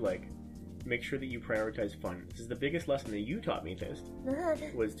like what you like. Make sure that you prioritize fun. This is the biggest lesson that you taught me, Fist,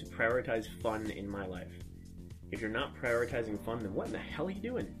 was to prioritize fun in my life. If you're not prioritizing fun, then what in the hell are you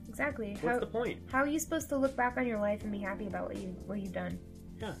doing? Exactly. What's the point? How are you supposed to look back on your life and be happy about what you've done?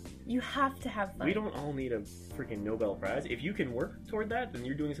 Yeah. You have to have fun. We don't all need a freaking Nobel Prize. If you can work toward that, then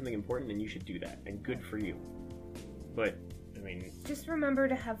you're doing something important and you should do that. And good for you. But, I mean... just remember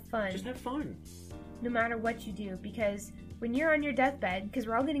to have fun. Just have fun. No matter what you do. Because when you're on your deathbed, because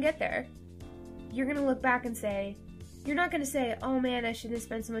we're all going to get there, you're going to look back and say... You're not going to say, oh man, I shouldn't have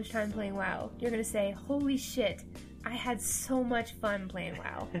spent so much time playing WoW. You're going to say, holy shit, I had so much fun playing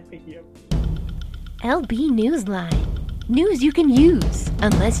WoW. Yep. LB Newsline. News you can use,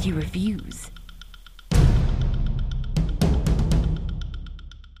 unless you refuse.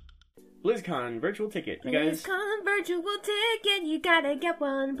 BlizzCon virtual ticket. You guys... BlizzCon virtual ticket, you gotta get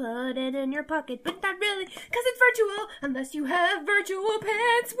one, put it in your pocket, but not really, cause it's virtual, unless you have virtual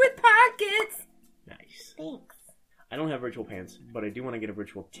pants with pockets. Nice. Thanks. I don't have virtual pants, but I do want to get a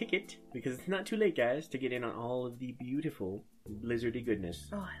virtual ticket, because it's not too late, guys, to get in on all of the beautiful Blizzardy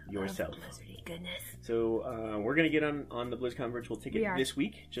goodness yourself. Blizzardy goodness. So, we're going to get on the BlizzCon virtual ticket this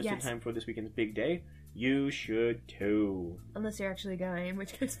week, just in time for this weekend's big day. You should too. Unless you're actually going, in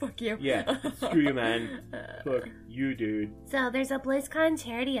which case, fuck you. Yeah, screw you, man. Fuck you, dude. So there's a BlizzCon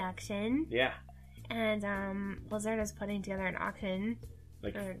charity auction, Yeah. and Blizzard is putting together an auction.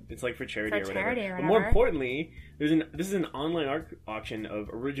 Like it's like for charity, For or, whatever. charity or But more whatever. importantly, this is an online auction of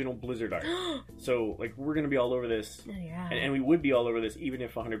original Blizzard art. So like we're gonna be all over this, Oh yeah. and we would be all over this even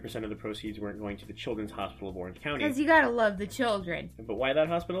if 100% of the proceeds weren't going to the Children's Hospital of Orange County. Because you gotta love the children. But why that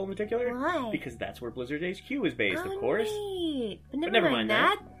hospital in particular? Why? Because that's where Blizzard HQ is based, Oh, of course. neat. But never mind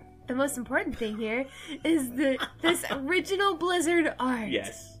that. The most important thing here is this original Blizzard art.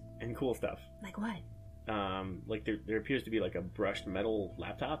 Yes, and cool stuff. Like what? Like there appears to be like a brushed metal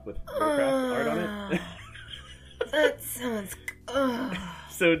laptop with Warcraft art on it. That sounds.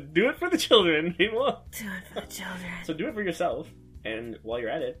 So do it for the children, people. Do it for the children. So do it for yourself, and while you're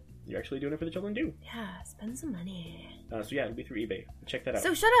at it, you're actually doing it for the children too. Yeah, spend some money. So yeah, it'll be through eBay. Check that out.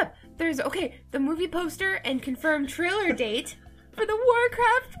 So shut up. There's the movie poster and confirmed trailer date for the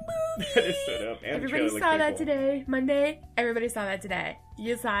Warcraft movie. That is so dope. And the Everybody trailer looks saw pretty that cool. today, Monday. Everybody saw that today.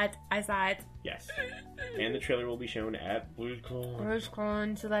 You saw it. I saw it. Yes. And the trailer will be shown at BlizzCon.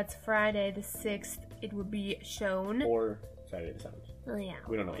 BlizzCon, so that's Friday the 6th. It will be shown. Or Saturday the 7th. Well, yeah.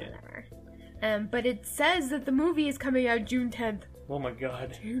 We don't know yet. Whatever. But it says that the movie is coming out June 10th. Oh my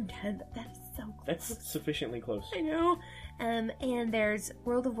god. June 10th. That is so close. That's sufficiently close. I know. And there's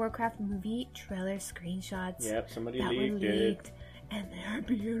World of Warcraft movie trailer screenshots. Yep, somebody that were leaked it. leaked. And they're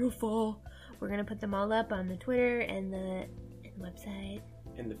beautiful. We're gonna put them all up on the Twitter and the website.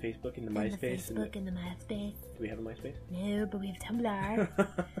 And the Facebook and the And the MySpace. Facebook and the MySpace. Do we have a MySpace? No, but we have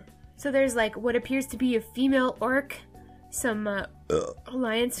Tumblr. So there's like what appears to be a female orc, some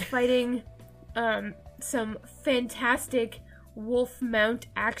alliance fighting, some fantastic wolf mount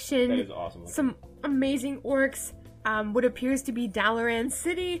action. That is awesome. Some amazing orcs. What appears to be Dalaran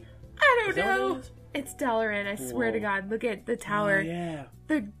City. I don't Is that what know. it is? It's Dalaran, I swear to Whoa. God. Look at the tower. Oh, yeah.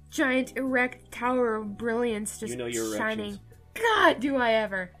 The giant erect tower of brilliance just You know your shining. erections. God, do I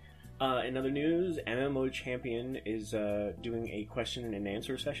ever. In other news, MMO Champion is doing a question and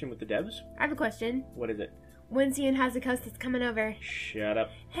answer session with the devs. I have a question. What is it? When's Ian Hazakost coming over? Shut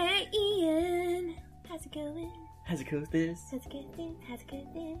up. Hey Ian, how's it going? How's it goes this? How's it going? How's it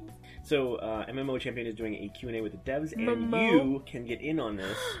going? So, MMO Champion is doing a Q&A with the devs, and Momo? you can get in on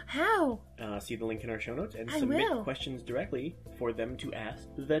this. How? See the link in our show notes and I submit will. questions directly for them to ask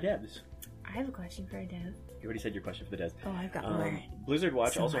the devs. I have a question for a dev. You already said your question for the devs. Oh, I've got more. Blizzard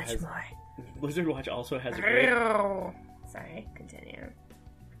Watch So also much has more. Blizzard Watch also has a great. Sorry, continue.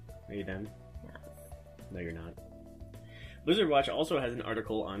 Are you done? No. No, you're not. Blizzard Watch also has an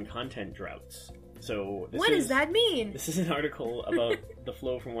article on content droughts. So this What does that mean? This is an article about the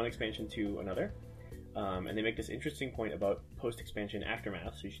flow from one expansion to another, and they make this interesting point about post-expansion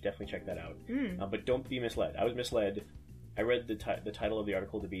aftermath. So you should definitely check that out. But don't be misled. I was misled. I read the title of the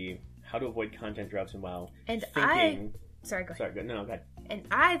article to be "How to Avoid Content Droughts in WoW." And Sorry, go ahead. Sorry, no, go ahead. And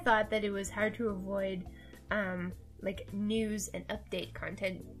I thought that it was how to avoid, like news and update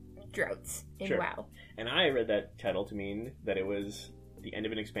content droughts in Sure. WoW. And I read that title to mean that it was the end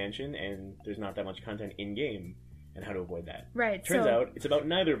of an expansion and there's not that much content in game, and how to avoid that. Right. Turns so, out it's about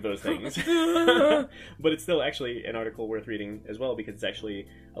neither of those things. But it's still actually an article worth reading as well, because it's actually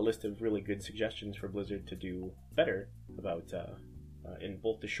a list of really good suggestions for Blizzard to do better about in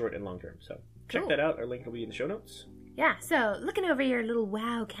both the short and long term. So check Cool. that out. Our link will be in the show notes. Yeah. So looking over your little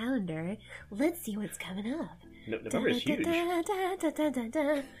WoW calendar, let's see what's coming up. November is huge.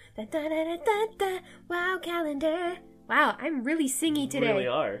 WoW calendar. Wow, I'm really singy today. You really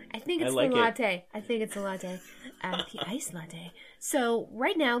are. I think it's I like the it. latte. I think it's the latte. The ice latte. So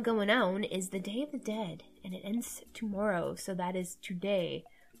right now going on is the Day of the Dead, and it ends tomorrow. So that is today,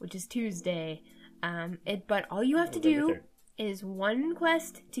 which is Tuesday. But all you have to November do 3rd. is one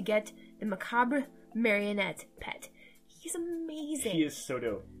quest to get the Macabre Marionette pet. He's amazing. He is so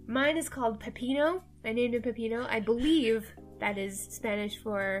dope. Mine is called Pepino. I named him Pepino. I believe that is Spanish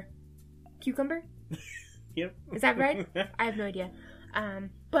for cucumber. Yep. Is that right? I have no idea.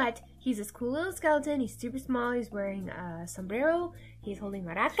 But he's this cool little skeleton. He's super small. He's wearing a sombrero. He's holding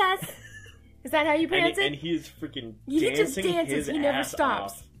maracas. Is that how you pronounce And it? he is freaking He dancing just dances. his He never ass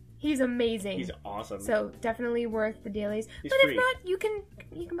stops. off. He's amazing. He's awesome. So definitely worth the dailies. He's But free. if not, you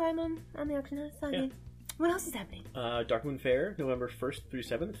can buy them on the auction house. Yeah. What else is happening? Darkmoon Fair, November 1st through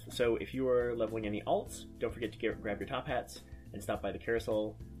 7th. So if you are leveling any alts, don't forget to grab your top hats and stop by the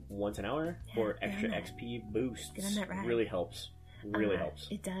carousel once an hour for get extra on that. XP boosts. Get on that ride. Really helps. Really helps.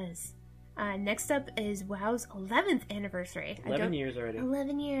 It does. Next up is WoW's 11th anniversary. 11 years already.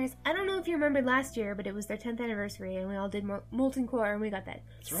 11 years. I don't know if you remembered last year, but it was their 10th anniversary, and we all did Molten Core, and we got that.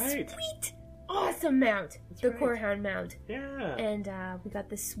 That's right. Sweet, awesome mount, That's the right. Corehound mount. Yeah. And we got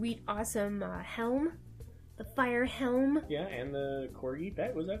this sweet, awesome helm, the fire helm. Yeah, and the Corgi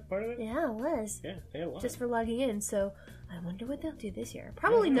pet, was that part of it? Yeah, it was. Yeah, they had a lot. Just for logging in, so I wonder what they'll do this year.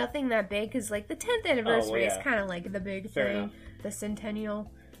 Probably nothing that big, because, like, the 10th anniversary is yeah. kind of like the big Fair thing. enough. The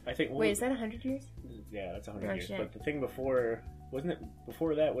centennial. I think. Wait, is that 100 years? Yeah, that's 100 Oh, years. shit. But the thing before, wasn't it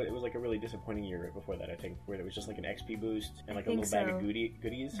before that? It was like a really disappointing year right before that, I think, where it was just like an XP boost and like a think little bag so. of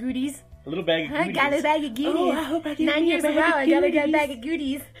goodies. Goodies. A little bag of I goodies. got a bag of goodies. Oh, I hope I can 9 get years a in a bag row, of I gotta get a goodies. bag of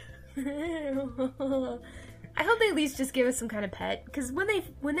goodies. I hope they at least just give us some kind of pet, because when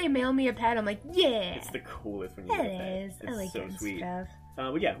they mail me a pet, I'm like, yeah, It's the coolest when you that get a pet. is. It's I like so getting sweet. stuff.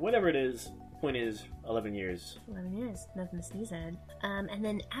 But yeah, whatever it is, point is, 11 years. 11 years, nothing to sneeze at. And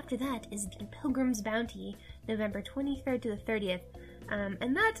then after that is the Pilgrim's Bounty, November 23rd to the 30th.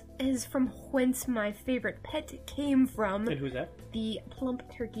 And that is from whence my favorite pet came from. And who's that? The Plump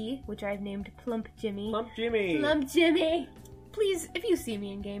Turkey, which I've named Plump Jimmy. Plump Jimmy. Plump Jimmy! Please, if you see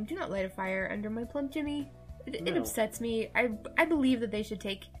me in game, do not light a fire under my Plump Jimmy. It No. upsets me. I believe that they should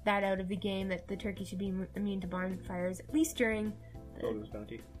take that out of the game, that the turkey should be immune to bonfires, at least during the... Pilgrim's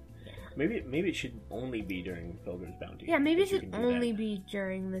Bounty. Maybe it should only be during Pilgrim's Bounty. Yeah, maybe it that you should can do only that. be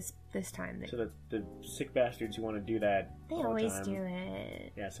during this time. So that the sick bastards who want to do that They all the always time. do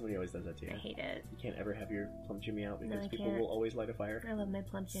it. Yeah, somebody always does that to you. I hate it. You can't ever have your Plump Jimmy out because I people can't. will always light a fire. I love my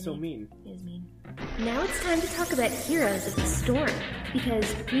Plump Jimmy. So mean. It is mean. Now it's time to talk about Heroes of the Storm,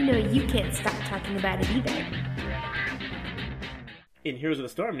 because we know you can't stop talking about it either. In Heroes of the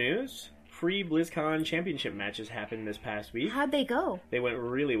Storm news, pre-BlizzCon championship matches happened this past week. How'd they go? They went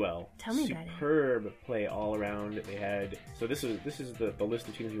really well. Tell me about it. Superb play all around. They had this is the list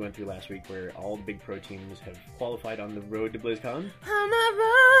of teams we went through last week, where all the big pro teams have qualified on the road to BlizzCon. On the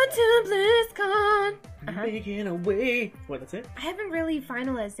road to BlizzCon. Making a way. What? That's it? I haven't really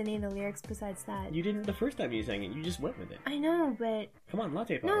finalized any of the lyrics besides that. You didn't the first time you sang it. You just went with it. I know, but Come on,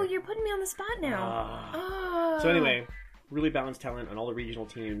 latte power. no, you're putting me on the spot now. Ah. Oh. So anyway, really balanced talent on all the regional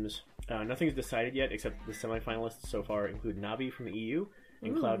teams. Nothing's decided yet, except the semifinalists so far include Navi from the EU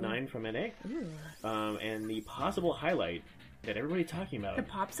and Ooh. Cloud9 from NA. Ooh. And the possible highlight that everybody's talking about, The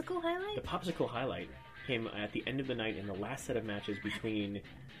popsicle highlight? the popsicle highlight, came at the end of the night in the last set of matches between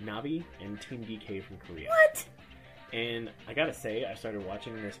Navi and Team DK from Korea. What? And I gotta say, I started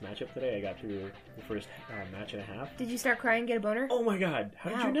watching this matchup today. I got through the first match and a half. Did you start crying, get a boner? Oh my god, how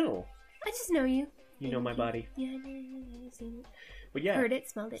did Wow. you know? I just know you. You know my body. Yeah, I know, I've seen it. But yeah. Heard it,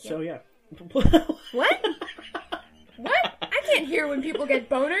 smelled it. So yeah. yeah. What? What? I can't hear when people get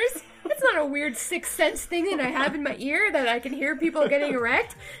boners. That's not a weird sixth sense thing that I have in my ear that I can hear people getting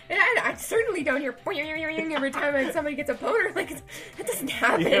erect. And I certainly don't hear every time somebody gets a boner. Like, that doesn't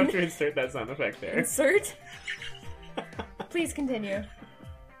happen. You have to insert that sound effect there. Insert. Please continue.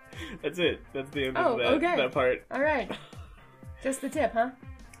 That's it. That's the end Oh, of that, okay. that part. All right. Just the tip, huh?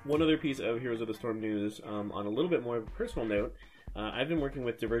 One other piece of Heroes of the Storm news, on a little bit more of a personal note, I've been working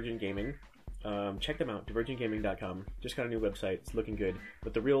with Divergent Gaming. Check them out, divergentgaming.com. Just got a new website. It's looking good.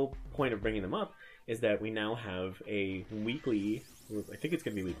 But the real point of bringing them up is that we now have a weekly, I think it's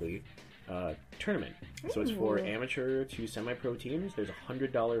going to be weekly, tournament. So it's for Ooh. amateur to semi-pro teams. There's a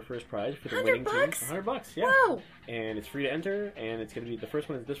 $100 first prize for the $100 winning bucks? teams. $100, yeah. Whoa! And it's free to enter, and it's going to be, the first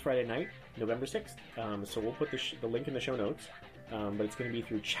one is this Friday night, November 6th. So we'll put the link in the show notes. But it's going to be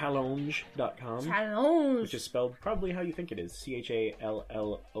through challonge.com, Challenge. which is spelled probably how you think it is,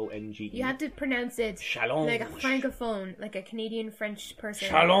 Challonge. You have to pronounce it Challenge. like a francophone, like a Canadian French person.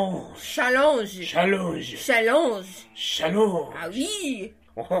 Challenge. Challenge. Challenge. Challenge. Challenge. Ah oui.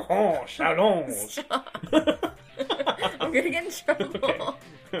 Oh, challenge. I'm gonna get in trouble.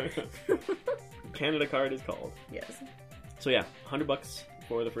 Okay. Canada card is called. Yes. So yeah, $100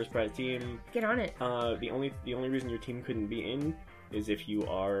 for the first prize team. Get on it. The only reason your team couldn't be in is if you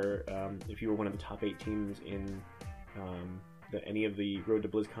were one of the top 8 teams in any of the Road to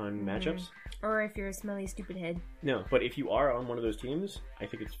BlizzCon matchups. Or if you're a smelly, stupid head. No, but if you are on one of those teams, I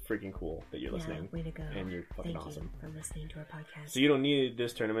think it's freaking cool that you're listening. Yeah, way to go. And you're fucking Thank awesome. you for listening to our podcast. So you don't need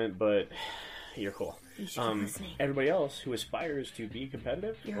this tournament, but you're cool. You should keep listening. Everybody else who aspires to be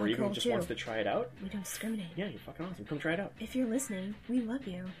competitive, You're or even cool just too. wants to try it out, We don't discriminate. yeah, you're fucking awesome. Come try it out. If you're listening, we love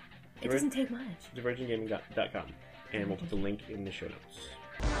you. It Diver- doesn't take much. divergentgaming.com, and we'll put the link in the show notes.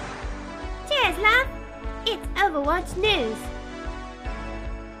 Cheers, love! It's Overwatch News!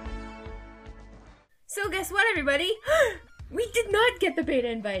 So guess what, everybody? We did not get the beta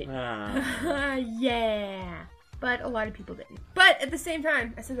invite. Ah, Yeah. But a lot of people didn't. But at the same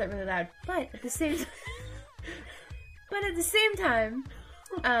time, I said that really loud. But at the same time,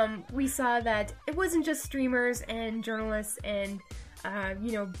 we saw that it wasn't just streamers and journalists and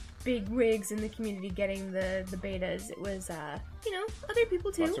big wigs in the community getting the betas. It was, other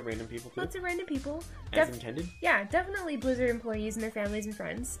people too. Lots of random people too. Lots of random people. As intended. Yeah, definitely Blizzard employees and their families and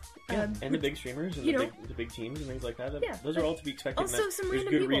friends. Yeah, and the big streamers and the big teams and things like that. Yeah, those are all to be expected. Also, and some there's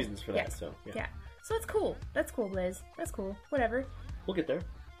random good people. reasons for that. Yes. So yeah, so that's cool. That's cool, Blizz. That's cool. Whatever. We'll get there.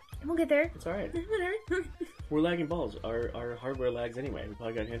 We'll get there. It's all right. Whatever. We're lagging balls. Our hardware lags anyway. We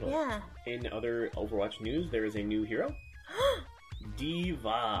probably got to handle it. Yeah. In other Overwatch news, there is a new hero.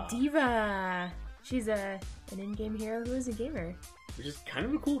 D.Va. D.Va. She's an in-game hero who is a gamer. Which is kind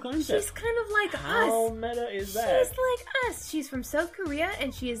of a cool concept. She's kind of like us. How meta is that? She's like us. She's from South Korea,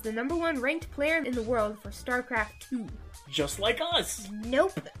 and she is the #1 ranked player in the world for StarCraft 2. Just like us.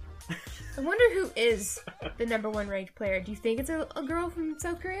 Nope. I wonder who is the #1 ranked player. Do you think it's a girl from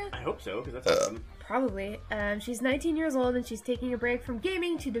South Korea? I hope so, because that's awesome. Probably. She's 19 years old, and she's taking a break from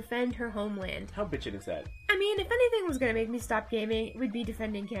gaming to defend her homeland. How bitchin' is that? I mean, if anything was going to make me stop gaming, it would be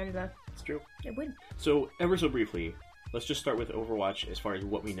defending Canada. It's true. It would. So, ever so briefly, let's just start with Overwatch as far as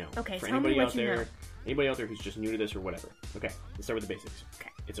what we know. Okay, for tell me what you know. Anybody out there who's just new to this or whatever. Okay, let's start with the basics. Okay.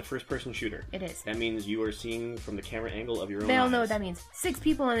 It's a first-person shooter. It is. That means you are seeing from the camera angle of your own They all eyes. know what that means. 6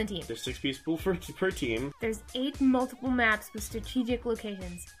 people on the team. There's 6 people per team. There's 8 multiple maps with strategic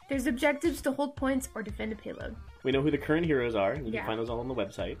locations. There's objectives to hold points or defend a payload. We know who the current heroes are, and you Yeah. can find those all on the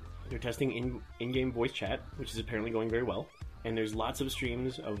website. They're testing in-game voice chat, which is apparently going very well. And there's lots of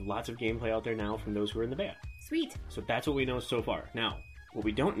streams of lots of gameplay out there now from those who are in the beta. Sweet. So that's what we know so far. Now, what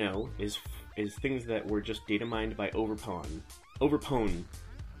we don't know is things that were just data mined by Overpwn. Overpwn.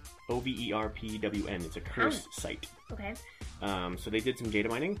 Overpwn. It's a cursed site. Okay. So they did some data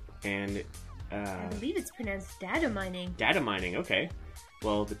mining, and I believe it's pronounced data mining. data mining, okay.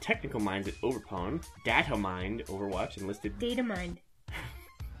 Well, the technical minds at Overpwn data mined Overwatch and listed Data mined.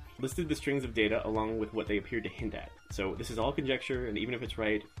 the strings of data along with what they appeared to hint at. So this is all conjecture, and even if it's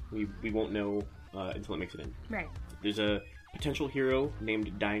right, we won't know until it makes it in. Right. There's a potential hero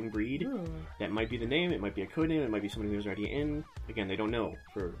named Dying Breed. Ooh. That might be the name, it might be a code name, it might be somebody who's already in. Again, they don't know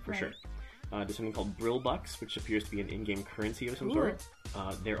for Right. sure. There's something called Brill Bucks, which appears to be an in-game currency of some Ooh. sort.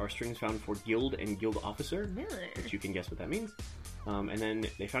 There are strings found for Guild and Guild Officer, Really? which you can guess what that means. And then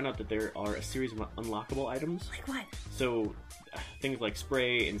they found out that there are a series of unlockable items. Like what? So things like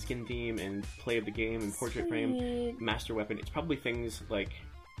spray and skin theme and play of the game and portrait frame, Sweet. master weapon. It's probably things like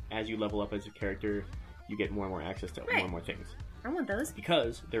as you level up as a character, you get more and more access to more Right. and more things. I want those.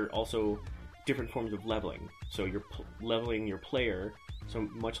 Because there are also different forms of leveling. So you're leveling your player. So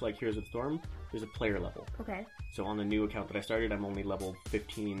much like Heroes of the Storm, there's a player level. Okay. So on the new account that I started, I'm only level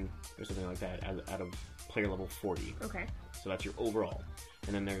 15 or something like that out of player level 40. Okay. So that's your overall.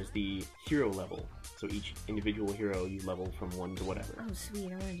 And then there's the hero level. So each individual hero you level from 1 to whatever. Oh, sweet.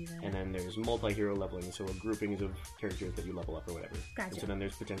 I want to do that. And then there's multi-hero leveling, so groupings of characters that you level up or whatever. Gotcha. And so then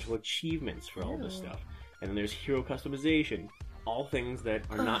there's potential achievements for all this Ooh. stuff. And then there's hero customization. All things that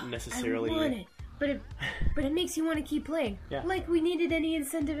are not necessarily... I want it. But it makes you want to keep playing. Yeah. Like we needed any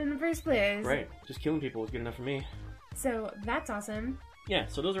incentive in the first place. Right. Just killing people is good enough for me. So that's awesome. Yeah,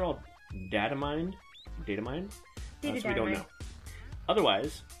 so those are all data mined. So we don't mined. know.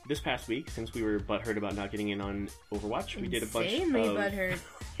 Otherwise, this past week, since we were butthurt about not getting in on Overwatch, we did a bunch Insanely of... butthurt.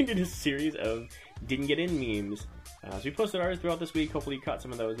 We did a series of didn't get in memes. So we posted ours throughout this week. Hopefully you caught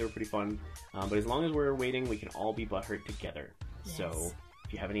some of those. They were pretty fun. But as long as we're waiting, we can all be butthurt together. Yes. So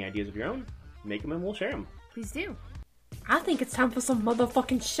if you have any ideas of your own, make them and we'll share them. Please do. I think it's time for some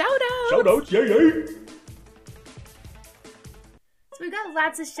motherfucking shout-outs. Shout-outs, yay! So we got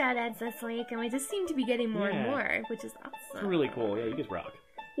lots of shout-outs this week, and we just seem to be getting more and Yeah. more, which is It's awesome. really cool. Yeah, you guys rock.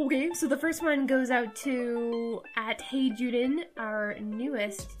 Okay, so the first one goes out to @HeyJuden, our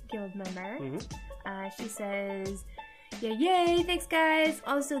newest guild member. She says, yay, thanks guys.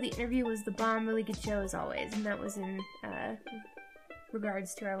 Also, the interview was the bomb, really good show as always. And that was in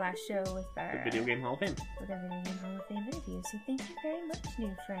regards to our last show with our The Video Game Hall of Fame. with our Video Game Hall of Fame interview. So thank you very much,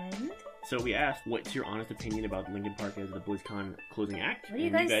 new friend. So we asked, what's your honest opinion about Linkin Park as the BlizzCon closing act? What do you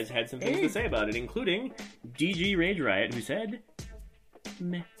and you guys guys had some things to think? say about it, including DG Rage Riot, who said,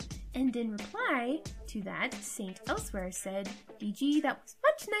 meh. And in reply to that, Saint Elsewhere said, DG, that was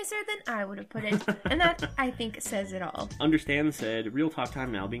much nicer than I would have put it. And that, I think, says it all. Understand said, real talk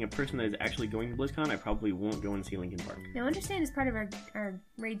time now, being a person that is actually going to BlizzCon, I probably won't go and see Linkin Park. Now, Understand is part of our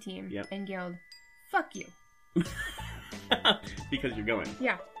raid team Yep. and guild. Fuck you. Because you're going.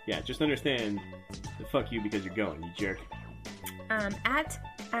 Yeah. Yeah, just understand, fuck you because you're going, you jerk. At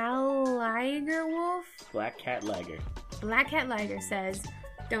Al Ligerwolf, Black Cat Lager. Black Cat Liger says,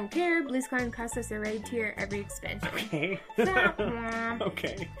 don't care, BlizzCon costs us a raid tier every expansion. Okay. Wah, wah.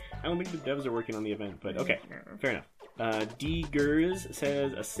 Okay. I don't think the devs are working on the event, but okay. No. Fair enough. D. Gers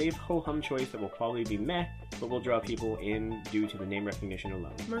says, a safe ho-hum choice that will probably be meh, but will draw people in due to the name recognition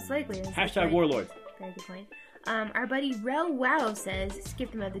alone. Most likely. Hashtag Warlords. Very good point. Our buddy Rel Wow says,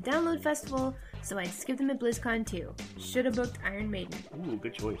 skip them at the Download Festival, so I'd skip them at BlizzCon too. Should've booked Iron Maiden. Ooh,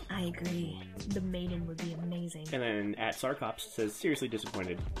 good choice. I agree. The Maiden would be amazing. And then at Sarkops says, seriously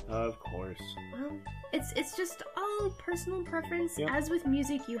disappointed. Of course. Well, it's just all personal preference. Yep. As with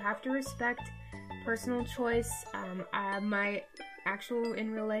music, you have to respect personal choice. My actual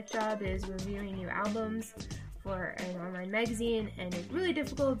in real life job is reviewing new albums for an online magazine, and it's really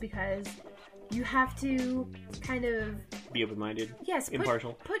difficult because you have to kind of be open-minded. Yes,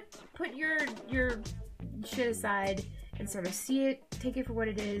 impartial. Put your shit aside and sort of see it, take it for what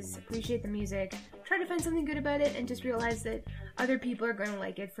it is, appreciate the music, try to find something good about it, and just realize that other people are going to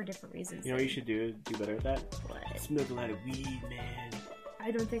like it for different reasons. You know what you should do better at that? What? Smoke a lot of weed, man. I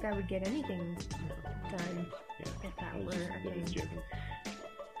don't think I would get anything done if that were a thing. Joking.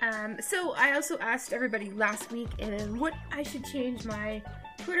 So I also asked everybody last week what I should change my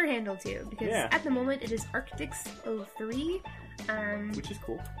Twitter handle to, because at the moment it is Arctics03. Which is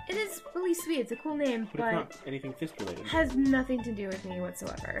cool. It is really sweet. It's a cool name, but it's not anything fist related. Has nothing to do with me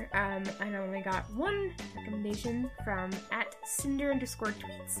whatsoever. I only got one recommendation from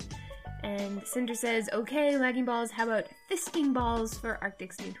 @Cinder_tweets. And Cinder says, okay, Lagging Balls, how about Fisting Balls for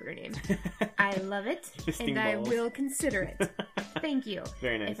Arctic's new Twitter name? I love it, and I will consider it. Thank you.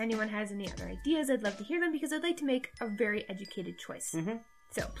 Very nice. If anyone has any other ideas, I'd love to hear them, because I'd like to make a very educated choice. Mm-hmm.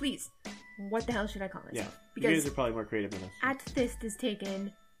 So, please, what the hell should I call it? Yeah, because you guys are probably more creative than us. @Fist is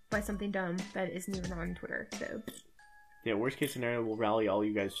taken by something dumb that isn't even on Twitter, so... Yeah, worst case scenario, we'll rally all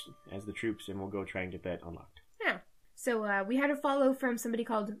you guys as the troops, and we'll go try and get that unlocked. Yeah. So we had a follow from somebody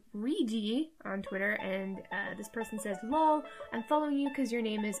called Regi on Twitter, and this person says, lol, I'm following you because your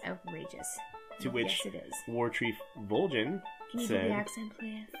name is outrageous. To which yes, it is. Wartrief Vol'jin Can you said, do the accent,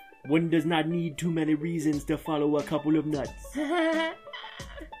 please? one does not need too many reasons to follow a couple of nuts.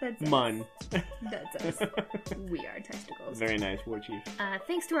 That's us. Mun. That's us. We are testicles. Very nice, Warchief.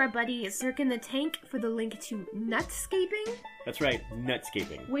 Thanks to our buddy Zirkin the Tank for the link to Nutscaping. That's right,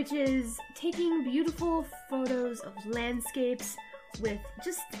 nutscaping. Which is taking beautiful photos of landscapes with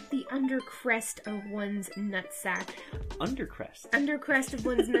just the undercrest of one's nutsack. Undercrest? Undercrest of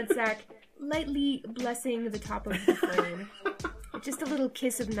one's nutsack, lightly blessing the top of the frame. Just a little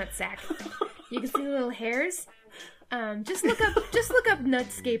kiss of nutsack. You can see the little hairs. Just look up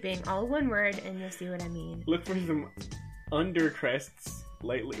nutscaping, all one word, and you'll see what I mean. Look for some undercrests.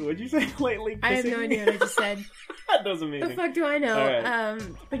 Lightly, what'd you say? Lightly kissing? I have no idea what I just said. That was amazing. The fuck do I know? Right.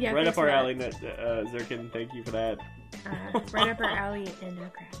 But yeah, right up our alley, Zirkin. Thank you for that. Right up our alley and our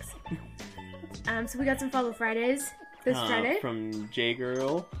cracks. So we got some Follow Fridays this Friday. From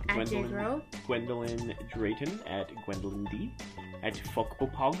J-Girl. Gwendolyn Drayton at Gwendolyn D. At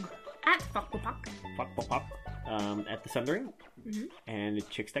Fuckpopog. At Fuckpopog. At The Sundering. Mm-hmm. And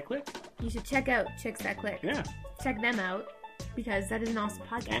Chicks That Click. You should check out Chicks That Click. Yeah. Check them out, because that is an awesome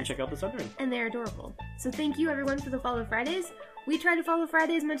podcast. And check out The Sundering. And they're adorable. So thank you, everyone, for the Follow Fridays. We try to follow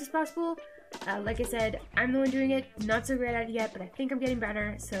Friday as much as possible. Like I said, I'm the one doing it. Not so great at it yet, but I think I'm getting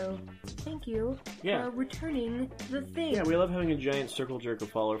better. So thank you for returning the thing. Yeah, we love having a giant circle jerk of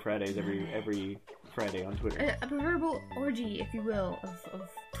Follow Fridays every Friday on Twitter. A proverbial orgy, if you will, of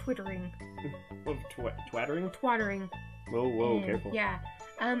twittering. Of twattering? Twattering. Whoa, careful. Yeah.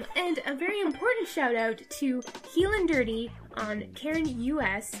 And a very important shout out to Healin' Dirty on Karen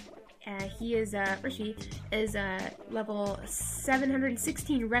US. He is, or she is, level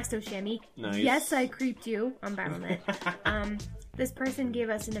 716 Resto Shami. Nice. Yes, I creeped you on Battle.net. This person gave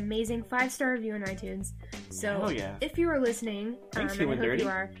us an amazing 5-star review on iTunes. So, if you are listening, thanks, and I hope Dirty. you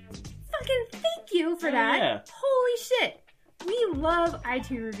are, fucking thank you for that. Yeah. Holy shit. We love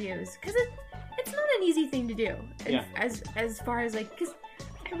iTunes reviews, because it's not an easy thing to do. As far as, like, because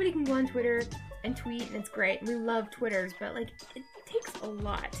everybody can go on Twitter and tweet, and it's great. And we love Twitters, but, like, it takes a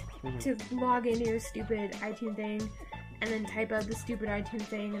lot to log into your stupid iTunes thing, and then type out the stupid iTunes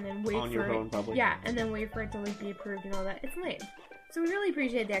thing, and then wait on for your it. phone, probably. Yeah, and then wait for it to, like, be approved and all that. It's lame. So we really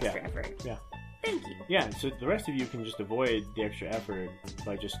appreciate the extra effort. Yeah. Thank you. Yeah, so the rest of you can just avoid the extra effort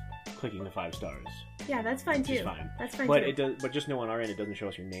by just clicking the 5 stars. Yeah, that's fine too. It's fine. That's fine but too. it does. But just know on our end, it doesn't show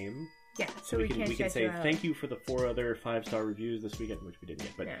us your name. Yeah, so we can say thank you for the 4 other 5-star reviews this weekend, which we didn't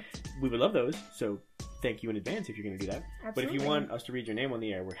get. But we would love those. So thank you in advance if you're going to do that. Absolutely. But if you want us to read your name on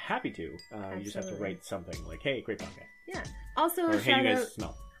the air, we're happy to. You just have to write something like, "Hey, great podcast." Yeah. Also, or "Hey, you guys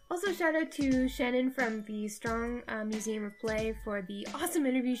smell." Also, shout out to Shannon from the Strong Museum of Play for the awesome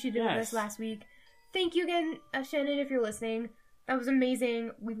interview she did with us last week. Thank you again, Shannon, if you're listening. That was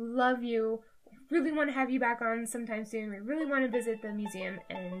amazing. We love you. We really want to have you back on sometime soon. We really want to visit the museum,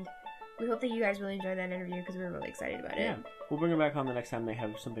 and we hope that you guys really enjoyed that interview because we were really excited about it. Yeah, we'll bring her back on the next time they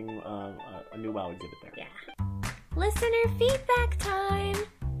have something, a new WoW exhibit there. Yeah. Listener feedback time!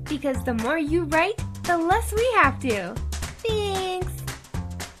 Because the more you write, the less we have to. Thanks!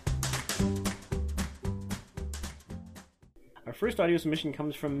 Our first audio submission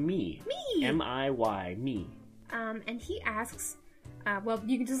comes from me. Me! M-I-Y, me. And he asks, well,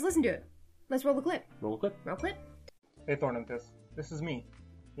 you can just listen to it. Let's roll the clip. Roll a clip. Roll clip. Hey Thornanthus, this is me.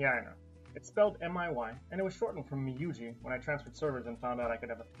 Yeah, I know. It's spelled M-I-Y, and it was shortened from Miyuji when I transferred servers and found out I could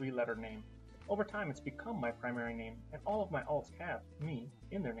have a 3-letter name. Over time, it's become my primary name, and all of my alts have me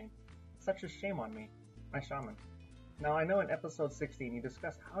in their name. Such a shame on me, my shaman. Now, I know in episode 16 you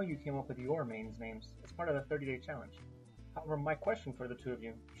discussed how you came up with your mains names as part of the 30-day challenge. However, my question for the two of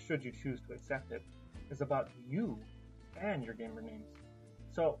you, should you choose to accept it, is about you and your gamer names.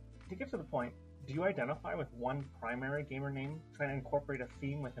 So, to get to the point, do you identify with one primary gamer name, trying to incorporate a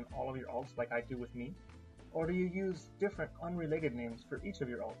theme within all of your alts like I do with me? Or do you use different unrelated names for each of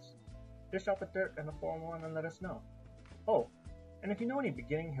your alts? Dish out the dirt in the forum one and let us know. Oh, and if you know any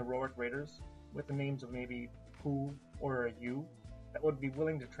beginning heroic raiders with the names of maybe Who or a You that would be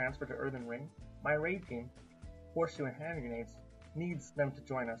willing to transfer to Earthen Ring, my raid team, Horseshoe and Hand Grenades, needs them to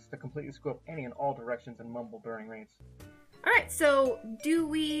join us to completely screw up any and all directions and mumble during raids. Alright, so do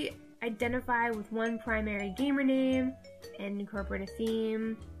we identify with one primary gamer name and incorporate a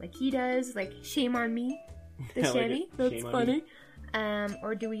theme like he does, like Shame on Me, the Shammy? That's Shame on funny.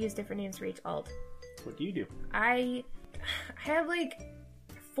 Or do we use different names for each alt? What do you do? I have like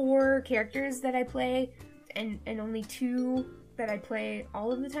 4 characters that I play, and only 2 that I play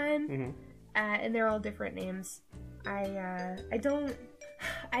all of the time, Mm-hmm. And they're all different names. I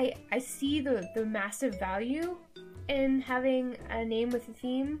see the massive value in having a name with a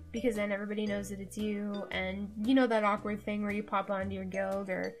theme, because then everybody knows that it's you, and you know that awkward thing where you pop onto your guild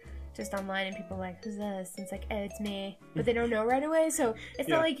or just online and people are like, who's this? And it's like, it's me. But they don't know right away, so it's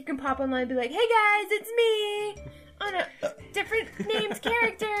not like you can pop online and be like, hey guys, it's me! On a different named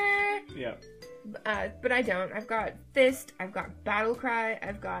character! Yeah. But I don't. I've got Fist, I've got Battlecry,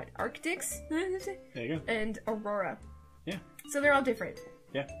 I've got Arctics, There you go. and Aurora. Yeah. So they're all different.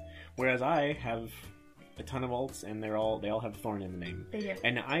 Yeah. Whereas I have a ton of alts, and they all have Thorn in the name. They do.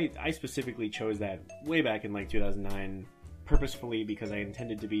 And I specifically chose that way back in like 2009 purposefully because I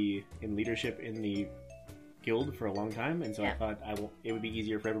intended to be in leadership in the guild for a long time, and so I thought it would be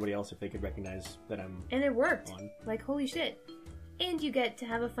easier for everybody else if they could recognize that I'm And it worked. on. Like, holy shit. And you get to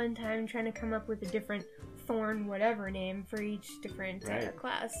have a fun time trying to come up with a different Thorn whatever name for each different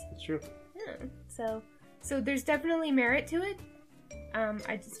class. It's true. Yeah. So there's definitely merit to it.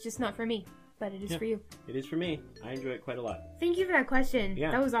 It's just not for me, but it is for you. It is for me. I enjoy it quite a lot. Thank you for that question. Yeah.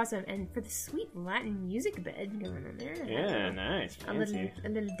 That was awesome. And for the sweet Latin music bed going on there. Yeah, nice. A Fancy.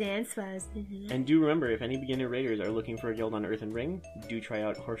 little dance was. And do remember, if any beginner raiders are looking for a guild on Earthen Ring, do try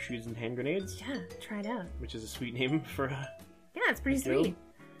out Horseshoes and Hand Grenades, Yeah, try it out. which is a sweet name for a Yeah, it's pretty guild. sweet.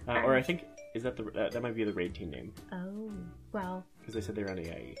 Or I think, is that that might be the raid team name, Oh, well, because they said they're on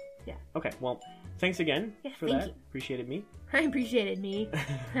AIE. yeah. Okay, well, thanks again for thank that. you. Appreciated me. I appreciated me.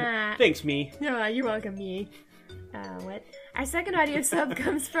 Thanks, me. No, you're welcome, me. What? Our second audio sub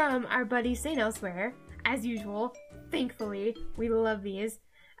comes from our buddy St. Elsewhere. As usual, thankfully, we love these.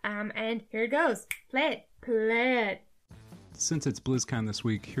 And here it goes. Play it. Since it's BlizzCon this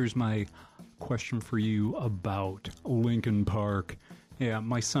week, here's my question for you about Linkin Park. Yeah,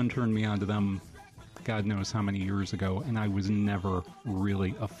 my son turned me on to them God knows how many years ago, and I was never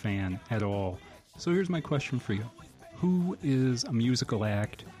really a fan at all. So here's my question for you. Who is a musical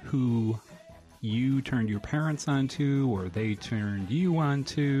act who you turned your parents onto, or they turned you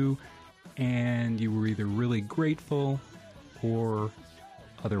onto, and you were either really grateful or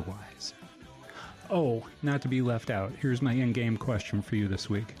otherwise? Oh, not to be left out, here's my in-game question for you this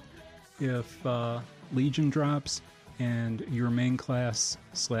week. If Legion drops and your main class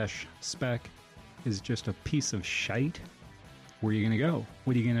 / spec is just a piece of shite, where are you going to go?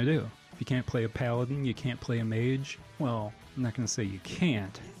 What are you going to do? If you can't play a paladin, you can't play a mage, well, I'm not going to say you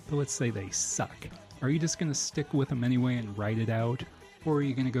can't, but let's say they suck. Are you just going to stick with them anyway and ride it out? Or are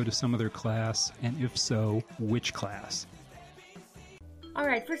you going to go to some other class, and if so, which class?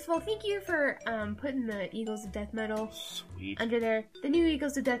 Alright, first of all, thank you for putting the Eagles of Death Metal Sweet. under there. The new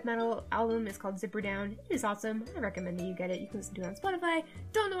Eagles of Death Metal album is called Zipper Down. It is awesome. I recommend that you get it. You can listen to it on Spotify.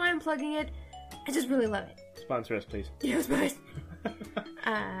 Don't know why I'm plugging it. I just really love it. Sponsor us, please. Yes, please.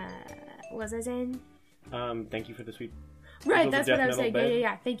 What was I saying? Thank you for the sweet. Right, Eagles of that's what Death I was Metal saying. bed.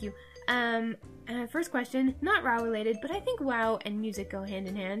 Yeah. Thank you. First question, not WoW related, but I think WoW and music go hand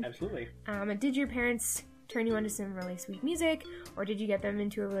in hand. Absolutely. Did your parents turn you onto some really sweet music, or did you get them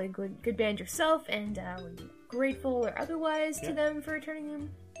into a really good band yourself, and were you grateful or otherwise to them for turning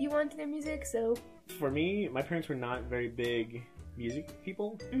you on to their music? So for me, my parents were not very big music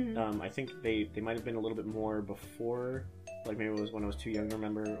people. I think they might have been a little bit more before, like maybe it was when I was too young to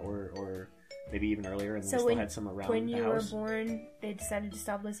remember, or maybe even earlier, and so we still had some around when the you house. were born, they decided to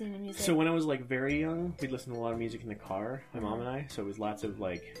stop listening to music. So when I was like very young, we'd listen to a lot of music in the car, my mom and I. So it was lots of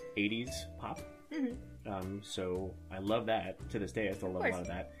like 80s pop. So I love that to this day. I still love a lot of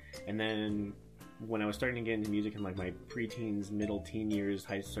that. And then when I was starting to get into music in like my preteens, middle teen years,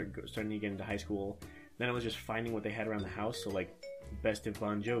 starting to get into high school, then I was just finding what they had around the house. So like Best of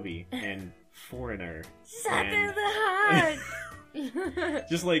Bon Jovi and Foreigner. Suck in the heart.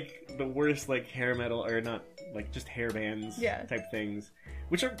 Just like the worst like hair metal, or not, like just hair bands type things,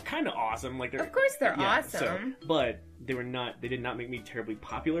 which are kind of awesome. Like of course they're awesome, but they did not make me terribly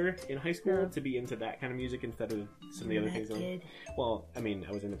popular in high school to be into that kind of music instead of some of the other things. Well, I mean,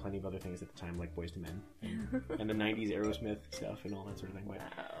 I was into plenty of other things at the time, like Boyz II Men and the 90s Aerosmith stuff and all that sort of thing.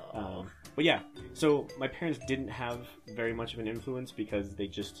 But yeah, so my parents didn't have very much of an influence because they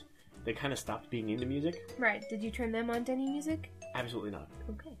kind of stopped being into music. Right. Did you turn them on to any music? Absolutely not.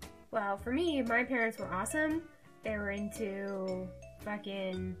 Okay. Well, for me, my parents were awesome. They were into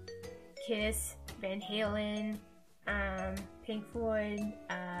fucking Kiss, Van Halen, Pink Floyd,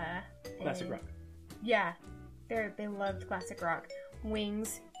 Classic rock. Yeah. They loved classic rock.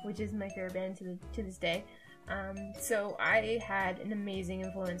 Wings, which is my favorite band to this day. So I had an amazing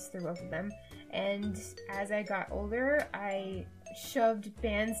influence through both of them. And as I got older, I shoved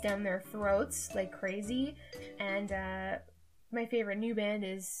bands down their throats like crazy. And my favorite new band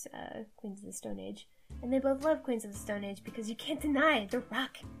is Queens of the Stone Age. And they both love Queens of the Stone Age because you can't deny the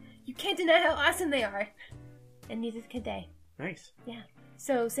rock. You can't deny how awesome they are. And neither can they. Nice. Yeah.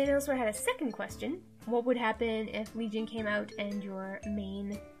 So St. Elsewhere had a second question. What would happen if Legion came out and your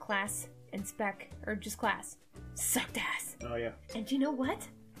main class and spec, or just class, sucked ass? Oh, yeah. And you know what?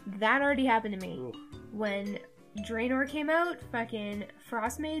 That already happened to me. Ooh. When Draenor came out, fucking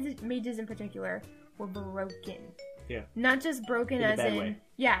Frost mages in particular were broken. Yeah. Not just broken in as a bad in... way.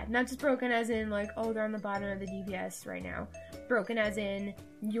 Yeah, not just broken as in, like, oh, they're on the bottom of the DPS right now. Broken as in,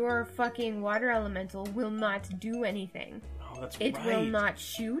 your fucking water elemental will not do anything. Oh, that's it right. will not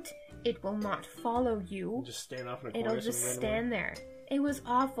shoot. It will not follow you. Just stand off in a corner. It'll just stand there. It was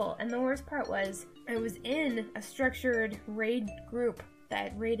awful. And the worst part was, I was in a structured raid group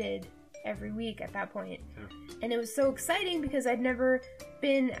that raided every week at that point. Yeah. And it was so exciting because I'd never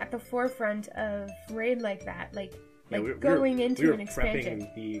been at the forefront of raid like that. Going into an expansion.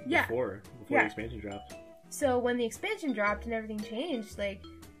 Before the expansion dropped. So when the expansion dropped and everything changed, like,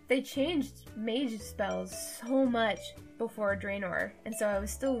 they changed mage spells so much before Draenor. And so I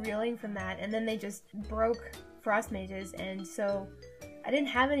was still reeling from that. And then they just broke Frost mages. And so I didn't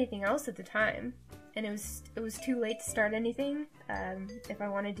have anything else at the time. And it was too late to start anything if I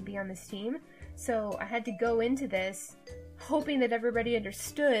wanted to be on this team. So I had to go into this hoping that everybody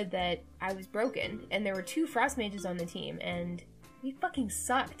understood that I was broken. And there were 2 Frost mages on the team, and we fucking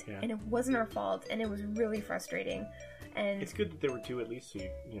sucked. Yeah. And it wasn't our fault, and it was really frustrating. And it's good that there were 2 at least, so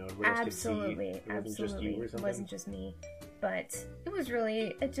everybody else could see it wasn't just you or something. It wasn't just me. But it was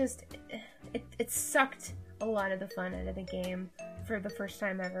really, it sucked a lot of the fun out of the game for the first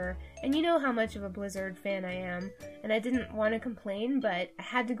time ever. And you know how much of a Blizzard fan I am, and I didn't want to complain, but I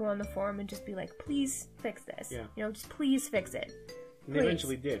had to go on the forum and just be like, please fix this. Yeah. Just please fix it. And they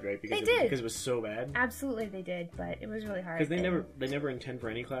eventually did, right? Because they did. Because it was so bad. Absolutely they did, but it was really hard. Because they never intend for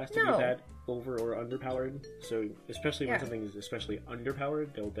any class to be that over or underpowered. So especially when something is especially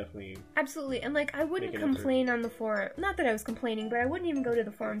underpowered, they'll definitely... Absolutely. And I wouldn't complain on the forum. Not that I was complaining, but I wouldn't even go to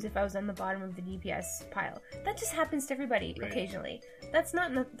the forums if I was on the bottom of the DPS pile. That just happens to everybody occasionally. That's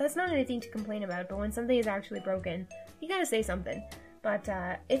not anything to complain about, but when something is actually broken, you gotta say something. But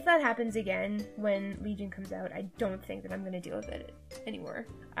if that happens again when Legion comes out, I don't think that I'm going to deal with it anymore.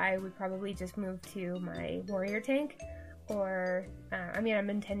 I would probably just move to my warrior tank, or, I'm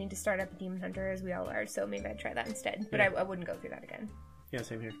intending to start up a demon hunter, as we all are, so maybe I'd try that instead. But I wouldn't go through that again. Yeah,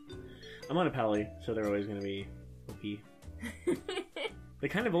 same here. I'm on a pally, so they're always going to be OP. They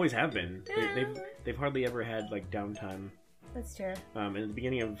kind of always have been. They've hardly ever had, downtime. That's true. And at the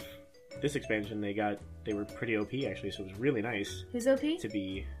beginning of this expansion, they were pretty OP, actually, so it was really nice. Who's OP? To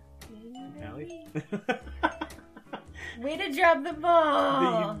be Pally. Way to drop the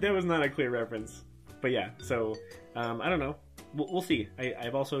ball! That was not a clear reference. But yeah, so, I don't know. we'll see.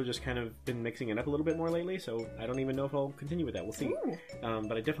 I've also just kind of been mixing it up a little bit more lately, so I don't even know if I'll continue with that. We'll see. Ooh.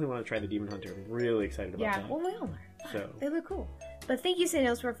 But I definitely want to try the Demon Hunter. I'm really excited about that. Yeah, well, we all are. So They look cool. But thank you, St.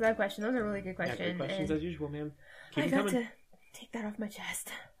 Elsewhere, for that question. Those are really good yeah, questions. great questions and as usual, man. Keep I them got coming. to take that off my chest.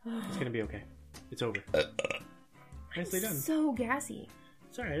 It's gonna be okay. It's over. Nicely done. So gassy.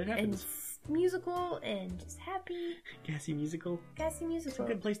 It's alright. It And happens. musical and just happy. Gassy musical. Gassy It's a musical.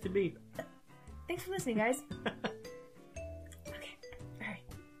 good place to be. Thanks for listening, guys. Okay. Alright.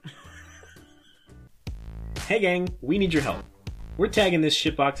 Hey gang, we need your help. We're tagging this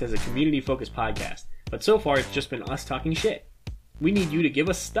shitbox as a community-focused podcast, but so far it's just been us talking shit. We need you to give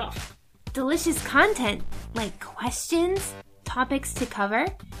us stuff. Delicious content like questions, topics to cover,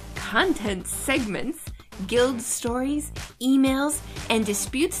 content segments, guild stories, emails, and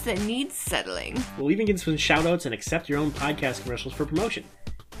disputes that need settling. We'll even get some shoutouts and accept your own podcast commercials for promotion.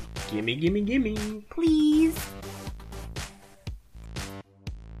 Gimme, gimme, gimme. Please.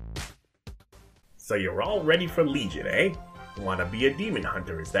 So you're all ready for Legion, eh? Wanna be a demon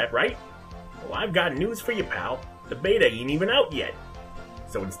hunter, is that right? Well, I've got news for you, pal. The beta ain't even out yet.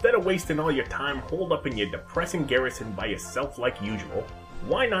 So instead of wasting all your time holed up in your depressing garrison by yourself like usual,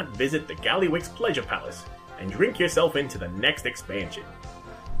 why not visit the Gallywix Pleasure Palace and drink yourself into the next expansion?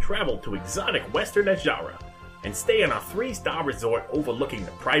 Travel to exotic Western Ajara and stay in a 3-star resort overlooking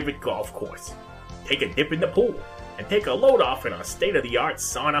the private golf course. Take a dip in the pool and take a load off in our state-of-the-art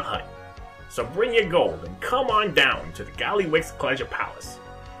sauna hut. So bring your gold and come on down to the Gallywix Pleasure Palace.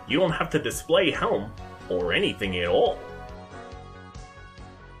 You don't have to display helm or anything at all.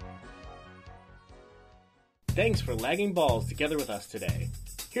 Thanks for lagging balls together with us today.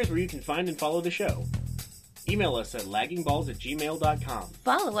 Here's where you can find and follow the show. Email us at laggingballs@gmail.com.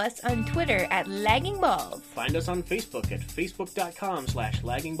 Follow us on Twitter at laggingballs. Find us on Facebook at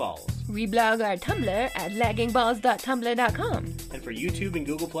facebook.com/laggingballs. Reblog our Tumblr at laggingballs.tumblr.com. And for YouTube and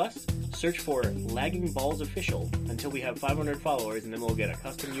Google+, search for Lagging Balls Official until we have 500 followers, and then we'll get a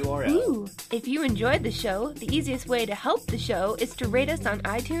custom URL. Ooh, if you enjoyed the show, the easiest way to help the show is to rate us on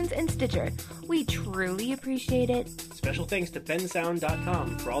iTunes and Stitcher. We truly appreciate it. Special thanks to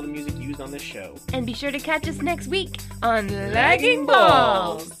bensound.com for all the music used on this show. And be sure to catch us next week on Lagging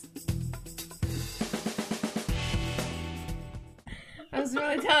Balls. That was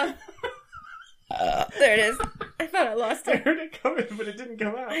really tough. There it is. I thought I lost I it. heard it coming, but it didn't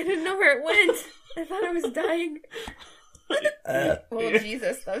come out. I didn't know where it went. I thought I was dying. Well,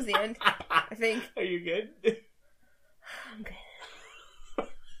 Jesus, that was the end. I think. Are you good? I'm good.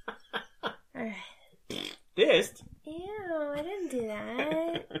 Alright. This? Ew, I didn't do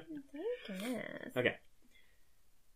that. I guess. Okay.